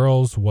the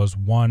girls was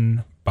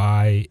won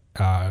by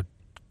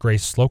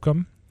Grace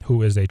Slocum,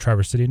 who is a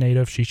Traverse City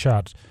native. She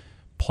shot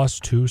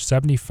 +2,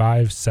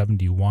 75,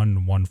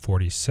 71,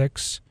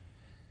 146.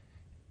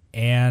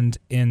 And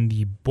in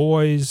the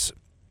boys,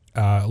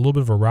 a little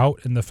bit of a rout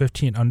in the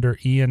 15 under.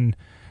 Ian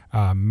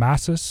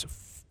Massis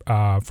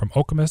from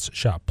Okemos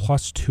shot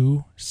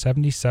 +2,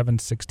 77,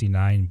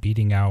 69,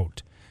 beating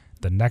out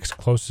the next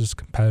closest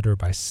competitor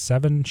by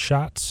 7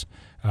 shots.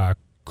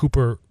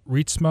 Cooper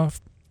Rietsma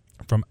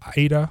from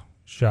Ada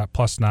shot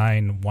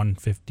 +9,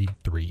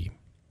 153.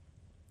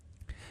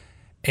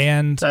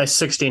 And nice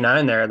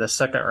 69 there, the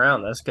second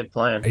round. That's good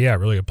playing. Yeah,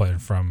 really good playing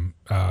from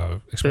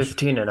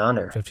 15 and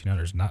under. 15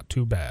 under is not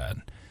too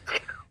bad.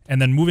 And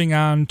then moving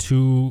on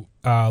to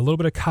a little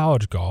bit of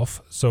college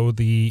golf. So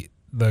the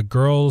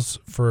girls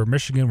for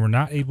Michigan were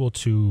not able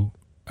to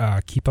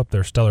keep up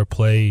their stellar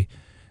play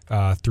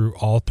through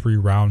all 3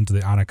 rounds of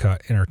the Annika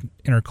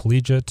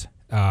Intercollegiate.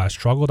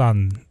 Struggled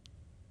on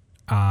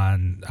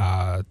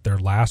their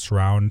last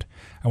round.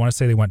 I want to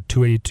say they went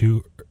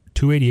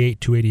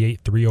 288,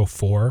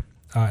 304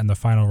 in the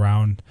final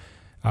round.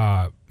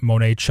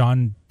 Monet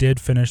Chun did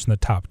finish in the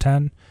top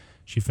 10.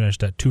 She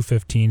finished at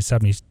 215,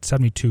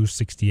 72,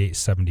 68,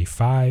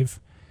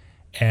 75.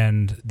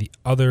 And the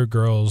other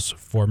girls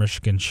for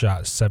Michigan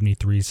shot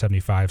 73,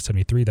 75,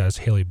 73. That is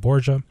Haley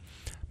Borgia.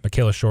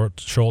 Michaela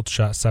Schultz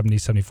shot 70,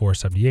 74,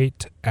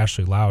 78.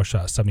 Ashley Lau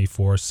shot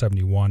 74,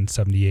 71,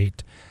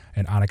 78.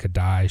 And Annika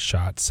Dai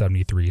shot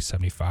 73,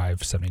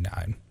 75,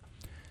 79.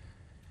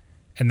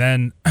 And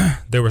then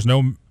there was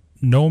no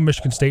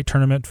Michigan State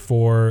tournament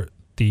for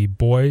the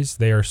boys.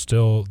 They're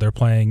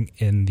playing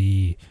in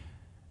the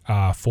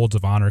Folds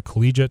of Honor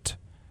Collegiate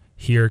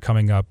here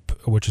coming up,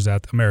 which is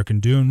at American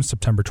Dunes,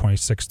 September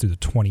 26th through the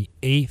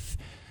 28th.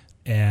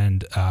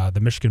 And the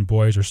Michigan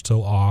boys are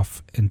still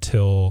off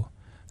until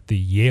the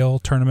Yale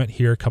tournament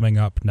here coming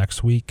up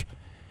next week.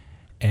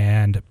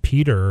 And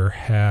Peter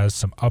has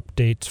some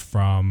updates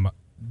from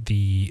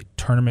the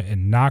tournament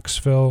in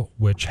Knoxville,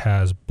 which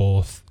has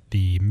both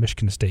the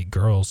Michigan State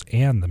girls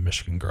and the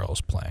Michigan girls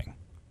playing.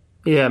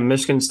 Yeah,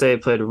 Michigan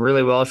State played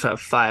really well, shot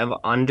 5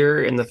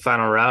 under in the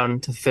final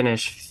round to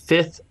finish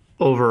 5th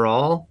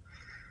overall.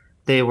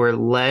 They were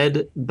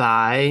led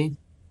by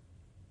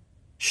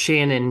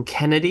Shannon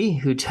Kennedy,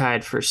 who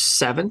tied for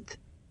 7th.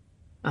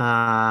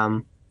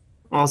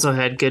 Also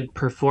had good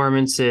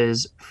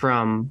performances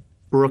from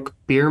Brooke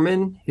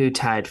Bierman, who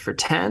tied for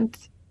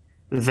 10th.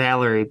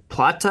 Valerie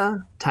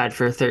Plata tied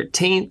for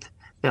 13th.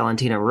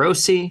 Valentina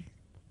Rossi,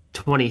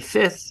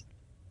 25th.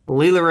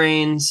 Leela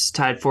Rains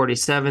tied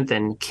 47th,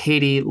 and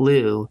Katie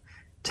Liu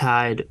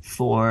tied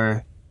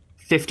for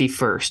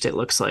 51st, it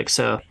looks like.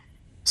 So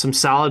some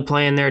solid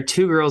play in there.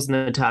 2 girls in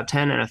the top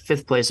 10 and a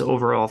 5th place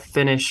overall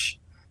finish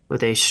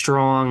with a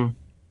strong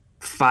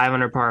 5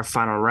 under par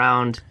final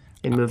round.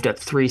 They moved up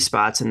 3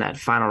 spots in that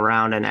final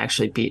round and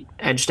actually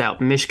edged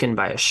out Michigan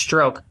by a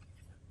stroke.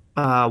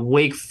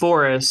 Wake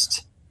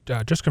Forest.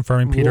 Just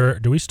confirming, Peter,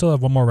 do we still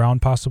have one more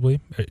round possibly?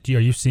 Are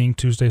you seeing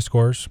Tuesday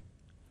scores?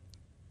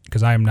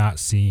 Because I am not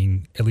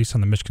seeing, at least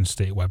on the Michigan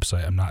State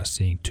website, I'm not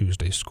seeing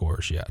Tuesday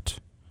scores yet.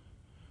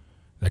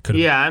 That could.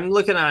 Yeah, I'm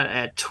looking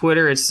at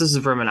Twitter. This is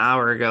from an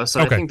hour ago,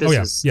 so Okay. I think this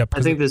is. Yeah,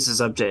 I think this is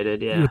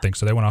updated. Yeah, you would think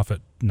so. They went off at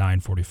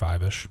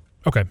 9:45 ish.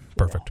 Okay,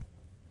 perfect.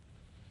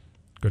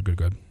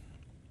 Good.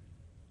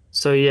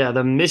 So yeah,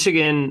 the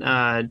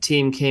Michigan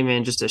team came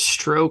in just a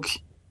stroke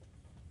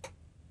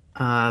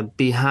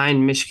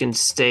behind Michigan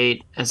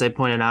State, as I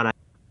pointed out.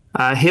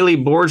 Haley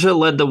Borgia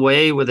led the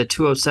way with a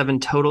 207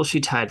 total. She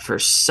tied for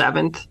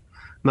 7th.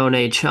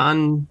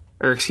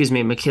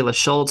 Michaela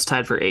Schultz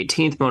tied for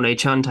 18th. Monet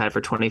Chun tied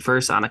for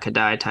 21st. Annika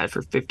Dai tied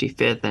for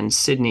 55th. And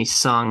Sydney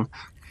Sung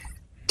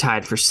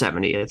tied for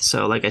 70th.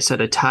 So, like I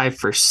said, a tie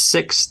for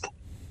 6th,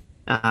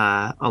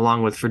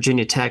 along with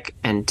Virginia Tech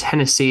and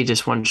Tennessee,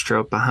 just one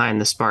stroke behind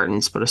the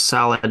Spartans. But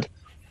a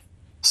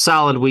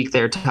solid week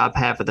there, top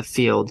half of the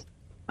field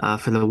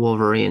for the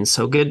Wolverines.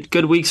 So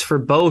good weeks for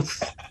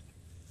both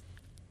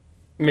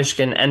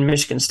Michigan and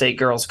Michigan State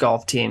girls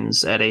golf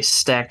teams at a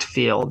stacked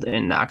field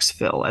in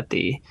Knoxville at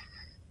the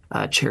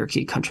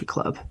Cherokee Country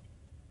Club.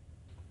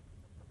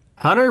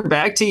 Hunter,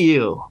 back to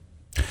you.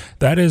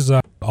 That is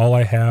all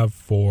I have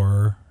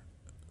for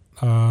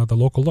the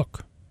local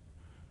look.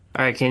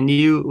 All right,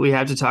 we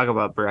have to talk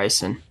about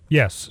Bryson.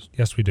 Yes,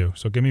 we do.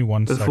 So give me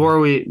one second.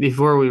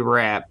 Before we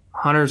wrap,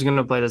 Hunter's going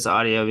to play this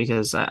audio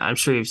because I'm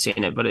sure you've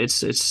seen it, but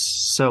it's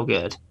so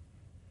good.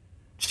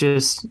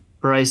 Just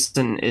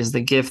Bryson is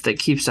the gift that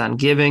keeps on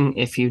giving.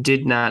 If you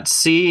did not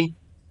see,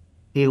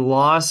 he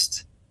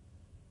lost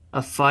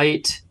a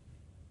fight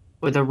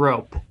with a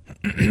rope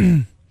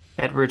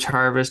at Rich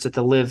Harvest at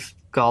the Live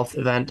Golf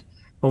event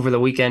over the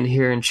weekend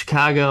here in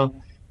Chicago,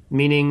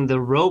 meaning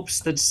the ropes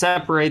that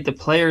separate the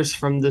players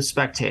from the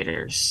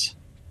spectators.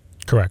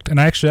 Correct. And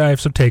actually, I have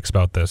some takes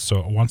about this.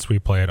 So once we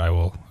play it, I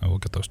will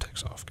get those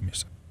takes off. Give me a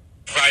second.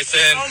 Bryson.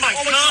 Oh my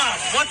God.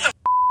 What the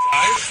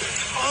guys?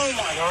 Oh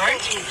my God. All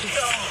right. You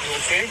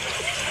okay?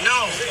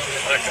 No.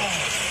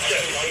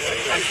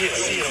 I can't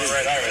see you. All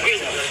right.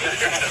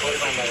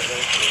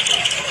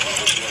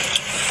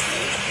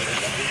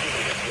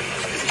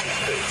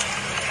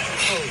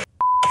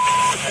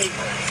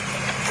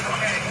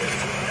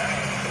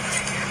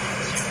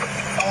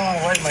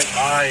 Oh, right in my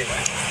eye.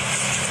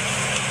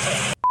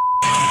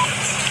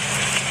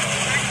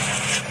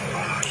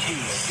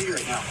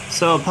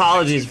 So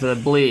apologies for the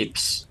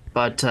bleeps,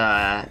 but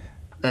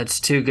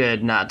that's too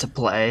good not to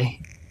play.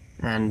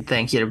 And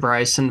thank you to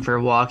Bryson for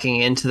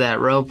walking into that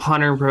rope.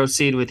 Hunter,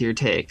 proceed with your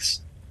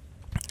takes.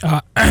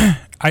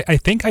 I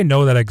think I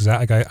know that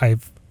exact.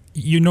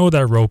 You know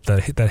that rope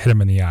that hit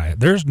him in the eye.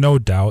 There's no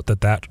doubt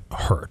that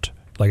hurt.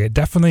 Like it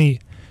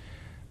definitely.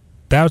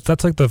 That's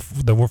like the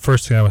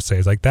first thing I would say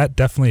is like that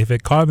definitely, if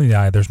it caught him in the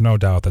eye, there's no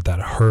doubt that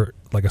hurt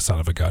like a son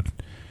of a gun.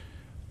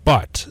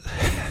 But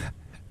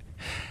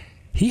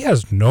he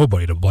has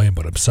nobody to blame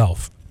but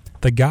himself.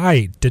 The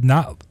guy did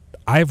not.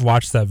 I've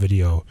watched that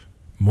video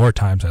more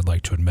times I'd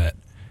like to admit,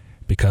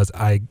 because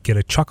I get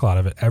a chuckle out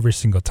of it every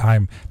single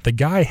time. The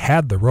guy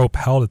had the rope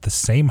held at the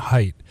same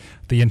height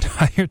the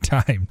entire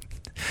time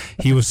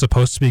he was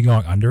supposed to be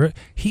going under it.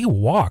 He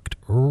walked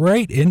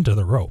right into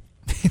the rope.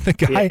 The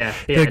guy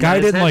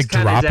didn't like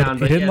drop it.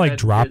 He didn't like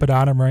drop it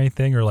on him or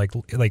anything, or like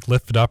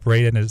lift it up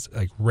right in his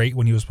right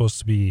when he was supposed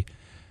to be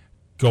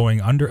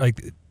going under.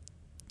 Like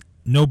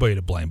nobody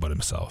to blame but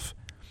himself.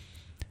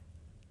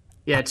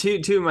 Yeah,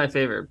 two of my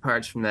favorite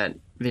parts from that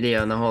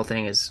video, and the whole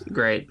thing is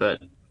great,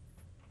 but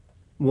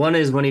one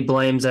is when he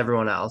blames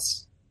everyone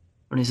else.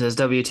 When he says,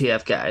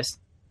 WTF, guys.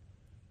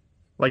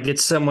 Like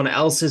it's someone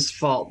else's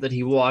fault that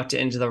he walked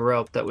into the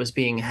rope that was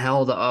being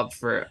held up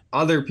for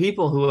other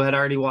people who had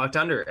already walked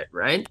under it,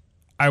 right?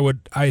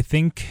 I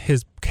think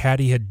his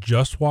caddy had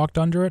just walked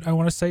under it, I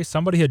want to say.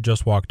 Somebody had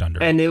just walked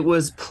under it. And it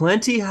was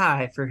plenty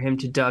high for him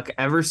to duck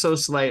ever so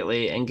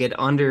slightly and get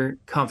under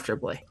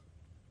comfortably.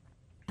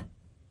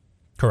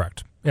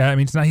 Correct. Yeah, I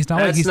mean he's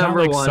not like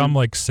some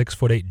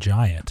 6'8"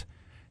 giant.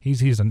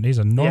 He's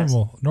a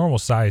normal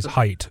size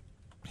height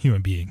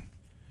human being.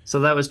 So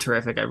that was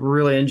terrific. I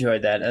really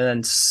enjoyed that. And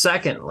then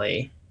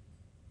secondly,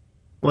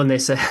 when they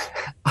said,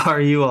 "Are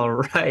you all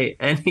right?"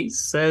 and he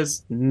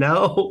says,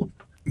 "No."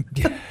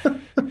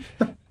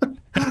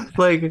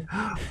 Like,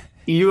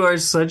 you are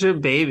such a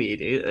baby,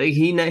 dude. Like,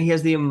 he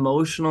has the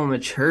emotional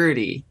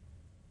maturity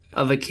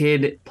of a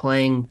kid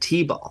playing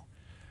t-ball.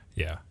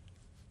 Yeah.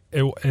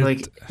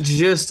 Like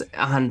just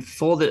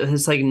unfolded.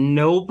 It's like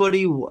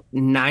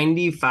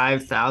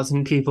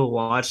 95,000 people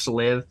watched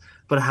Live,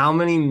 but how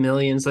many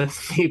millions of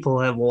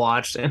people have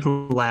watched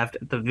and laughed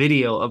at the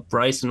video of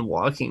Bryson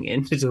walking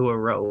into a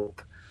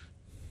rope?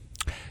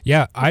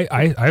 Yeah,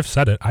 I've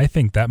said it. I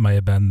think that might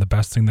have been the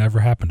best thing that ever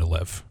happened to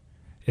Live,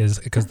 is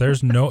because there's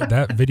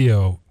that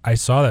video. I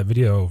saw that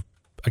video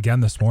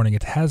again this morning.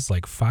 It has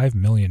like 5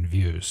 million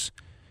views.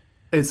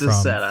 It's a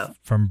setup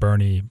from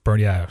Bernie.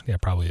 Yeah,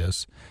 probably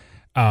is.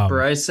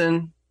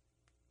 Bryson,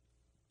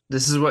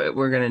 this is what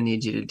we're going to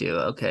need you to do,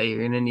 okay? You're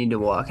going to need to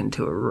walk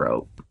into a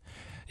rope.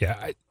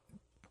 Yeah.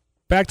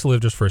 Back to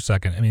Liv just for a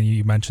second. I mean,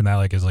 you mentioned that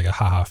like is like a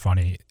haha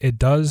funny. It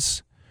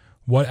does.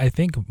 What I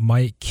think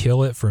might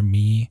kill it for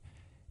me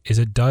is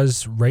it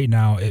does right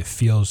now. It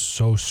feels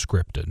so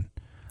scripted.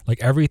 Like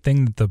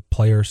everything that the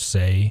players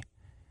say,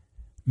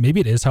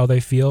 maybe it is how they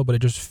feel, but it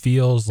just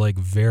feels like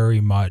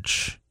very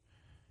much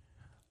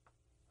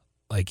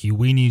like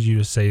we need you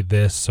to say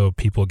this so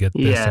people get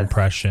this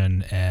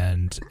impression,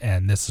 and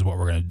this is what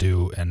we're going to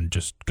do, and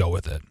just go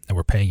with it. And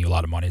we're paying you a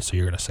lot of money, so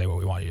you're going to say what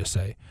we want you to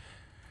say.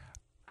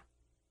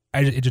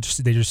 They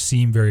just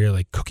seem very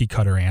like cookie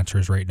cutter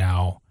answers right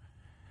now,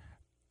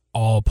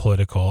 all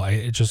political.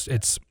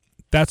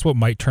 That's what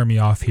might turn me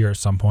off here at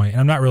some point.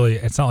 And I'm not really.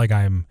 It's not like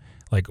I'm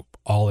like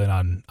all in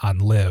on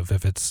Liv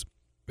if it's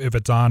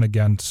on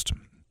against,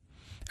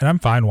 and I'm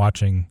fine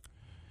watching.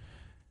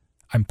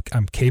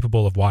 I'm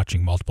capable of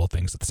watching multiple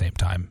things at the same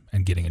time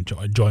and getting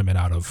enjoyment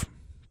out of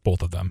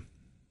both of them.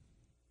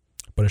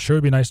 But it sure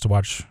would be nice to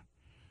watch.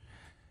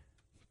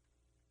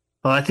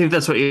 Well, I think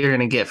that's what you're going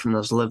to get from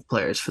those Liv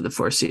players for the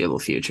foreseeable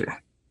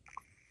future.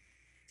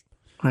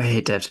 I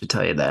hate to have to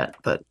tell you that,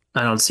 but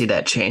I don't see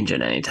that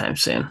changing anytime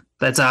soon.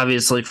 That's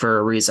obviously for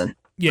a reason,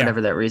 whatever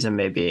that reason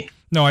may be.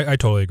 No, I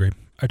totally agree.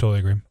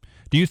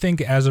 Do you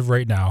think as of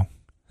right now,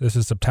 this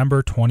is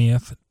September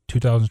 20th,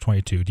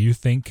 2022, do you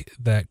think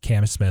that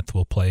Cam Smith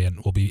will play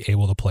and will be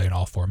able to play in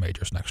all four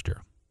majors next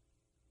year?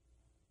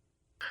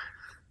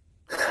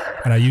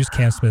 And I use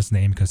Cam Smith's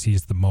name because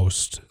he's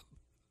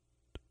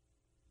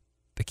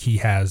he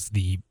has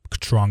the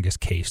strongest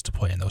case to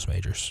play in those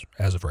majors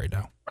as of right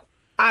now.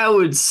 I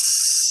would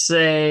say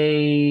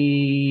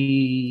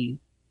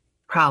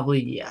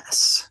probably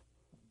yes.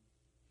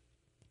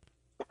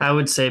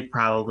 Are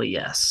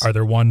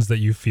there ones that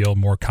you feel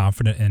more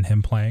confident in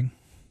him playing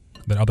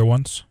than other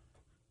ones?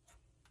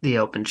 The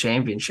Open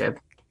Championship.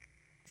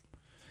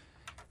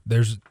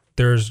 There's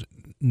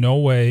no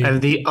way. I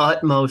have the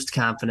utmost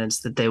confidence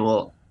that they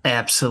will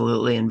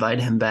absolutely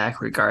invite him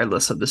back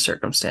regardless of the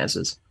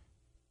circumstances.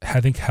 I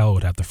think hell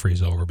would have to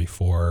freeze over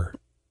before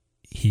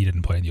he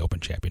didn't play in the Open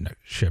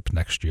Championship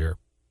next year.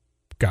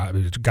 God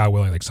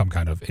willing, like some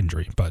kind of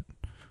injury, but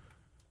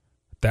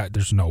that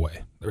there's no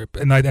way.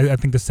 And I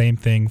think the same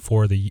thing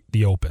for the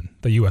Open,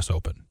 the U.S.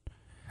 Open.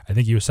 I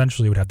think you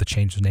essentially would have to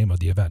change the name of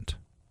the event.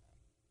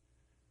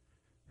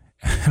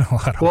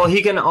 Well,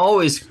 he can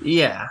always, If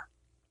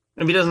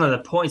he doesn't have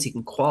the points, he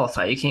can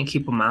qualify. You can't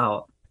keep him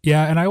out.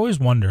 Yeah, and I always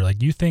wonder, like,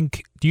 do you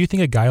think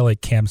a guy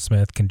like Cam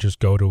Smith can just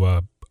go to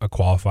a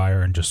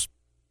qualifier and just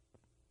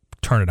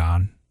turn it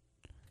on,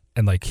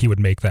 and like he would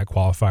make that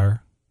qualifier?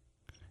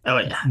 Oh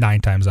yeah,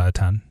 9 times out of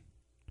 10.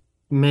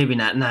 Maybe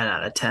not 9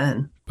 out of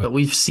 10, but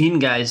we've seen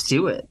guys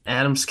do it.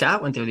 Adam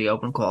Scott went through the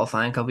Open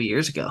qualifying a couple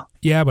years ago.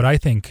 Yeah, but I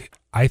think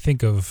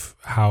of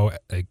how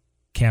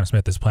Cam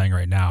Smith is playing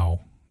right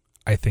now.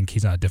 I think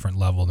he's on a different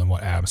level than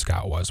what Adam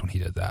Scott was when he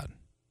did that.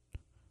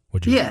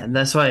 Would you? Yeah,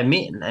 that's what I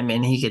mean. I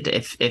mean, he could.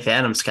 If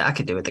Adam Scott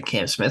could do it, then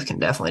Cam Smith can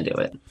definitely do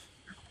it.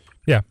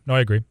 Yeah, no, I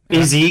agree.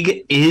 Is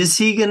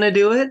he gonna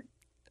do it?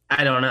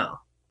 I don't know,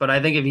 but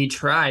I think if he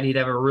tried, he'd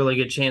have a really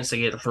good chance to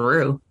get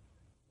through.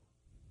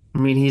 I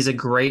mean, he's a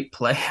great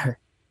player.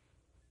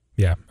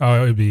 Yeah.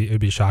 Oh, it'd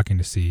be shocking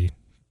to see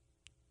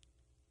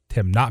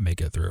him not make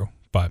it through,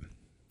 but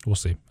we'll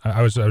see.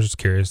 I was just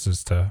curious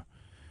as to.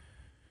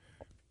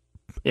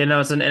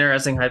 It's an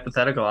interesting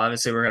hypothetical.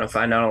 Obviously, we're going to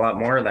find out a lot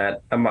more of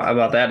that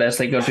about that as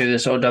they go through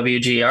this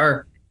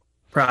OWGR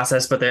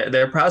process. But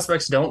their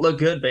prospects don't look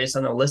good based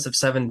on the list of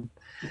 7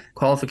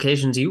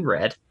 qualifications you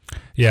read.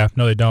 Yeah,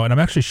 no, they don't. And I'm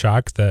actually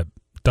shocked that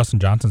Dustin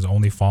Johnson's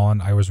only fallen.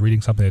 I was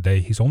reading something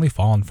today. He's only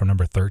fallen from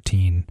number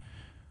 13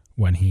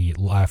 when he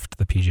left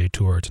the PGA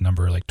Tour to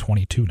number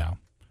 22 now.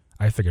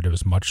 I figured it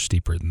was much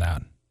steeper than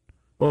that.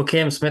 Well,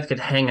 Cam Smith could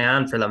hang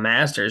on for the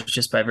Masters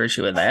just by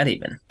virtue of that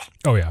even.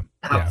 Oh, yeah.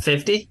 Top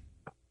 50?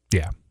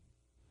 Yeah.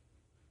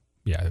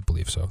 Yeah, I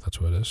believe so. That's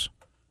what it is.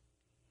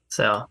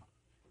 So.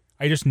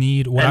 I just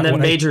need...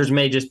 majors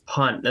may just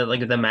punt.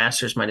 Like the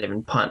Masters might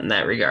even punt in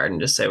that regard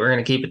and just say, we're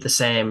going to keep it the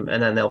same,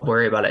 and then they'll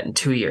worry about it in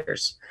 2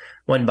 years.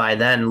 When by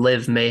then,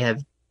 Liv may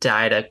have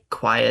died a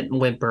quiet,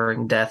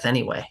 whimpering death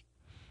anyway.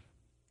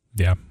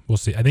 Yeah, we'll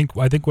see. I think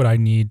what I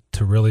need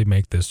to really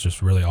make this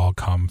just really all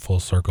come full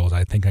circle is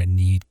I think I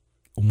need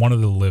one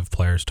of the Liv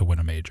players to win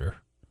a major.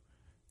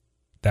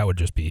 That would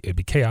just be... It'd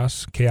be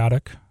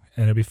chaotic,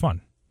 and it'd be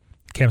fun.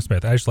 Cam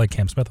Smith. I just like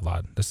Cam Smith a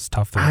lot. This is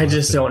tough. I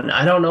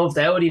don't know if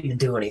that would even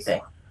do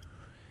anything.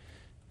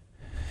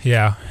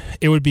 Yeah,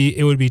 it would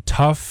be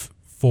tough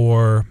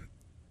because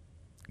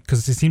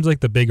it seems like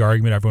the big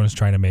argument everyone's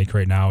trying to make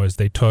right now is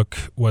the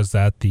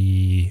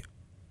BMW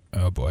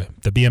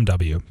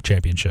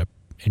Championship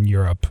in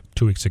Europe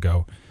 2 weeks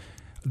ago.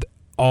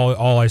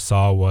 All I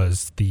saw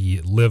was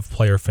the Liv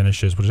player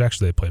finishes, which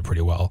actually they played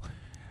pretty well.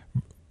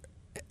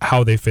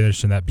 How they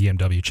finished in that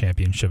BMW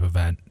Championship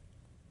event,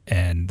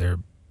 and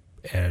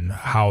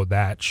how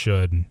that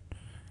should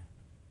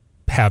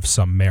have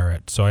some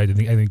merit. So I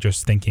think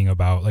just thinking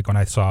about when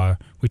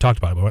we talked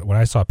about it, but when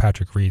I saw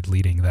Patrick Reed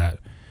leading the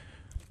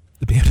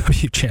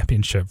BMW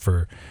Championship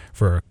for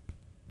 5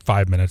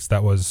 5 minutes,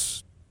 that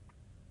was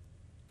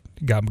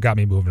got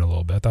me moving a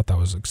little bit. I thought that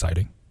was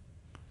exciting.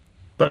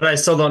 But I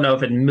still don't know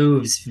if it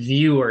moves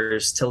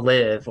viewers to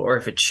Live or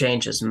if it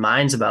changes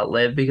minds about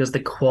Live, because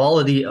the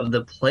quality of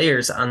the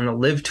players on the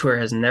Live Tour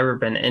has never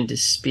been in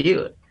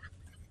dispute.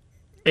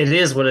 It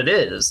is what it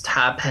is.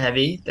 Top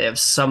heavy. They have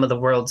some of the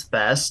world's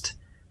best,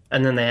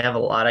 and then they have a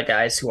lot of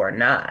guys who are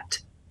not.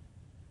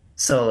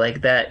 So like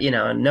that,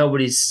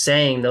 nobody's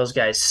saying those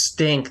guys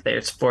stink,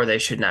 therefore they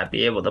should not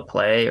be able to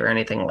play or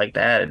anything like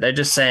that. They're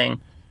just saying,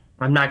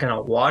 I'm not going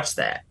to watch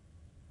that.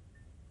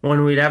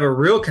 When we'd have a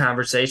real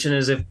conversation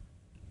is if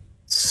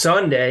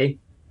Sunday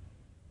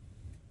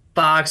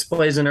Fox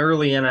plays an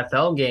early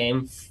NFL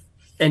game,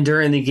 and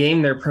during the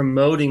game they're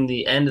promoting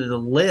the end of the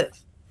Live,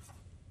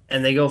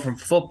 and they go from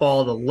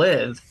football to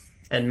Live,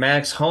 and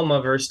Max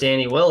Homa versus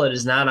Danny Willett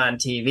is not on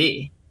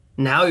TV.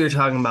 Now you're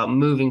talking about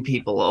moving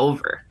people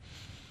over.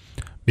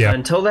 Yeah.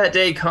 Until that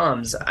day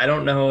comes, I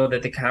don't know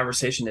that the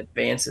conversation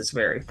advances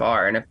very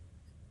far. And if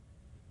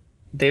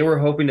they were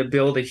hoping to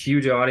build a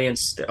huge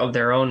audience of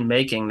their own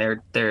making,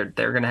 they're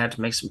going to have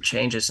to make some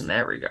changes in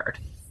that regard,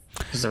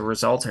 because the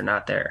results are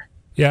not there.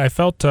 Yeah, I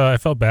felt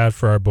bad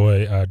for our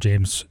boy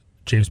James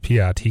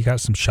Piat. He got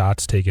some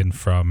shots taken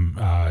from.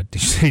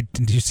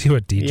 Did you see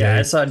what DJ? Yeah,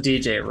 I saw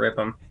DJ rip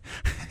him.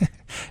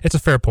 It's a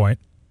fair point.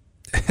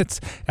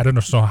 I don't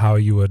know how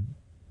you would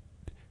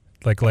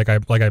like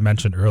I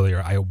mentioned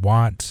earlier. I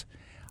want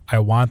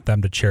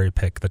them to cherry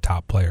pick the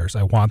top players.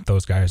 I want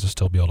those guys to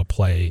still be able to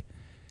play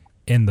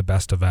in the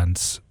best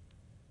events,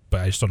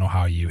 but I just don't know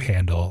how you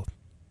handle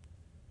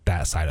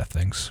that side of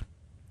things.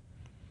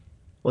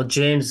 Well,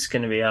 James is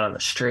going to be out on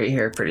the street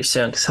here pretty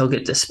soon because he'll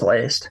get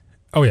displaced.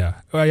 Oh yeah,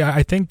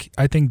 I think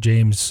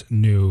James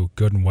knew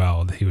good and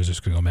well that he was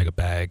just going to go make a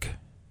bag.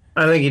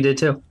 I think he did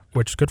too.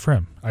 Which is good for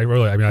him. I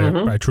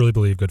truly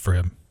believe good for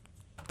him.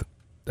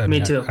 Me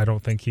too. I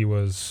don't think he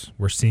was.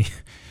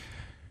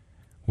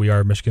 We are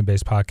a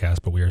Michigan-based podcast,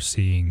 but we are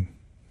seeing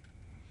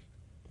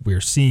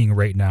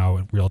right now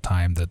in real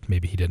time that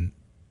maybe he didn't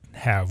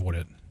have what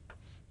it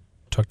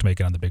took to make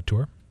it on the big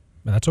tour,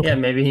 and that's okay. Yeah,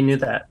 maybe he knew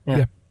that.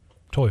 Yeah,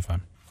 totally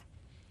fine.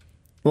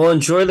 Well,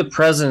 enjoy the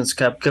President's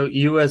Cup. Go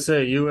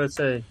USA,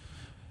 USA.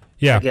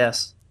 Yeah, I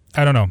guess.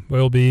 I don't know.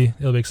 It'll be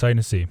exciting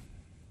to see.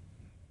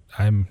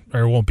 It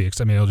won't be.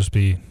 I mean, it'll just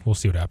be. We'll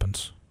see what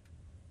happens.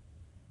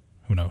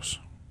 Who knows?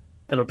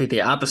 It'll be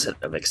the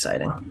opposite of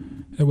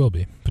exciting. It will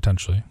be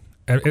potentially.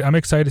 I'm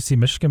excited to see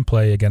Michigan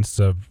play against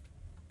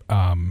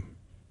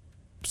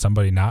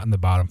somebody not in the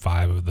bottom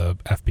 5 of the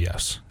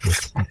FBS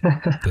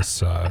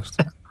this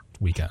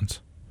weekend.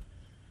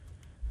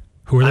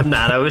 I'm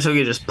not. I wish we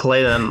could just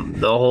play them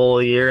the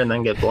whole year and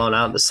then get blown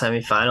out in the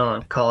semifinal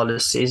and call it a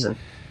season.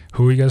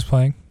 Who are you guys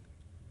playing?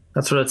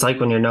 That's what it's like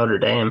when you're Notre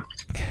Dame.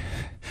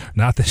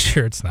 Not this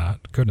year. It's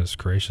not. Goodness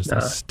gracious, they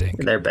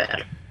stink. They're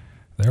bad.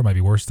 They might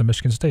be worse than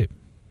Michigan State.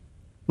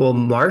 Well,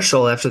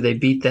 Marshall, after they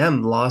beat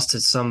them, lost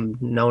to some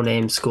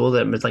no-name school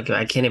that was like,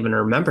 I can't even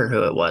remember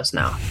who it was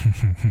now.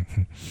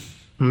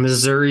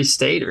 Missouri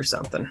State or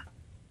something.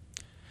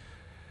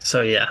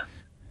 So yeah.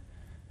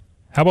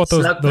 How about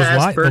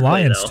the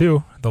Lions though.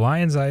 too? The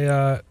Lions,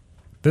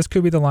 this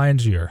could be the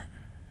Lions' year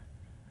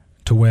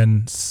to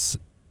win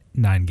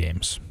 9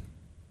 games.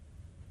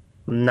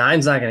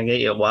 9's not going to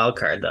get you a wild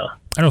card though.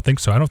 I don't think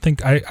so. I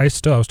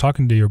was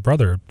talking to your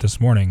brother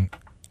this morning.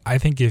 I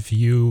think if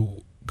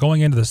you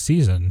going into the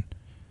season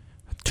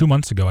 2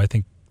 months ago,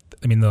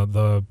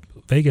 the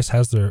Vegas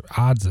has their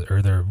odds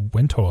or their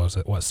win totals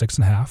at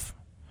 6.5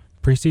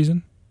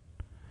 preseason.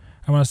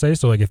 I want to say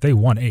so. Like if they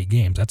won 8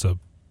 games, that's a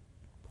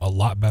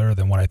lot better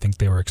than what I think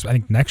they were. I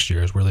think next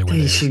year is really where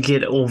they should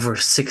get over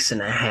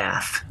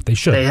 6.5. They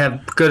should. They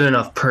have good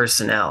enough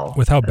personnel.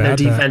 With how bad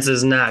their defense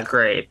is not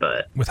great,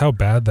 but with how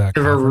bad that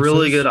they have a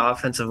really good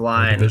offensive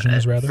line,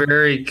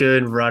 very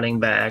good running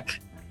back,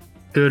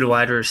 good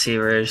wide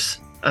receivers,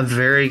 a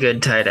very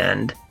good tight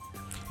end.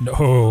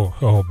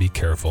 No, be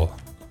careful.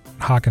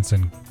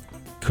 Hawkinson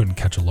couldn't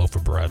catch a loaf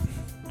of bread.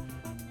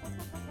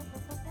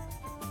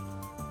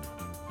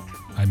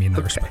 I mean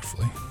that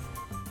respectfully.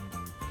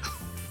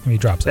 He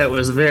drops that. It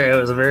was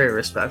very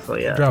respectful,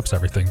 yeah. He drops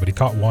everything, but he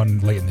caught one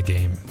late in the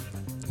game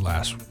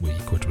last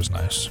week, which was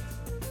nice.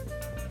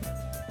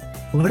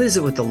 What is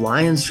it with the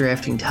Lions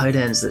drafting tight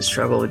ends that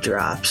struggle with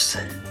drops?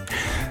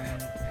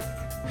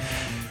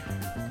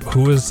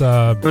 Who was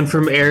went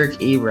from Eric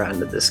Ebron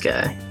to this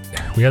guy?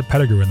 We had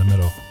Pettigrew in the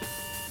middle.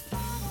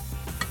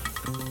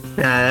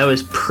 Nah, that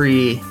was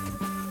pre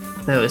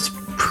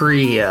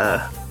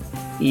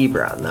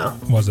Ebron though.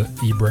 Was it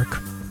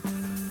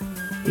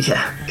Ebrick?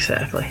 Yeah,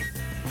 exactly.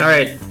 All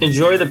right,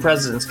 enjoy the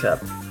President's Cup.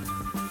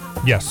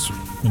 Yes,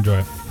 enjoy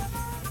it.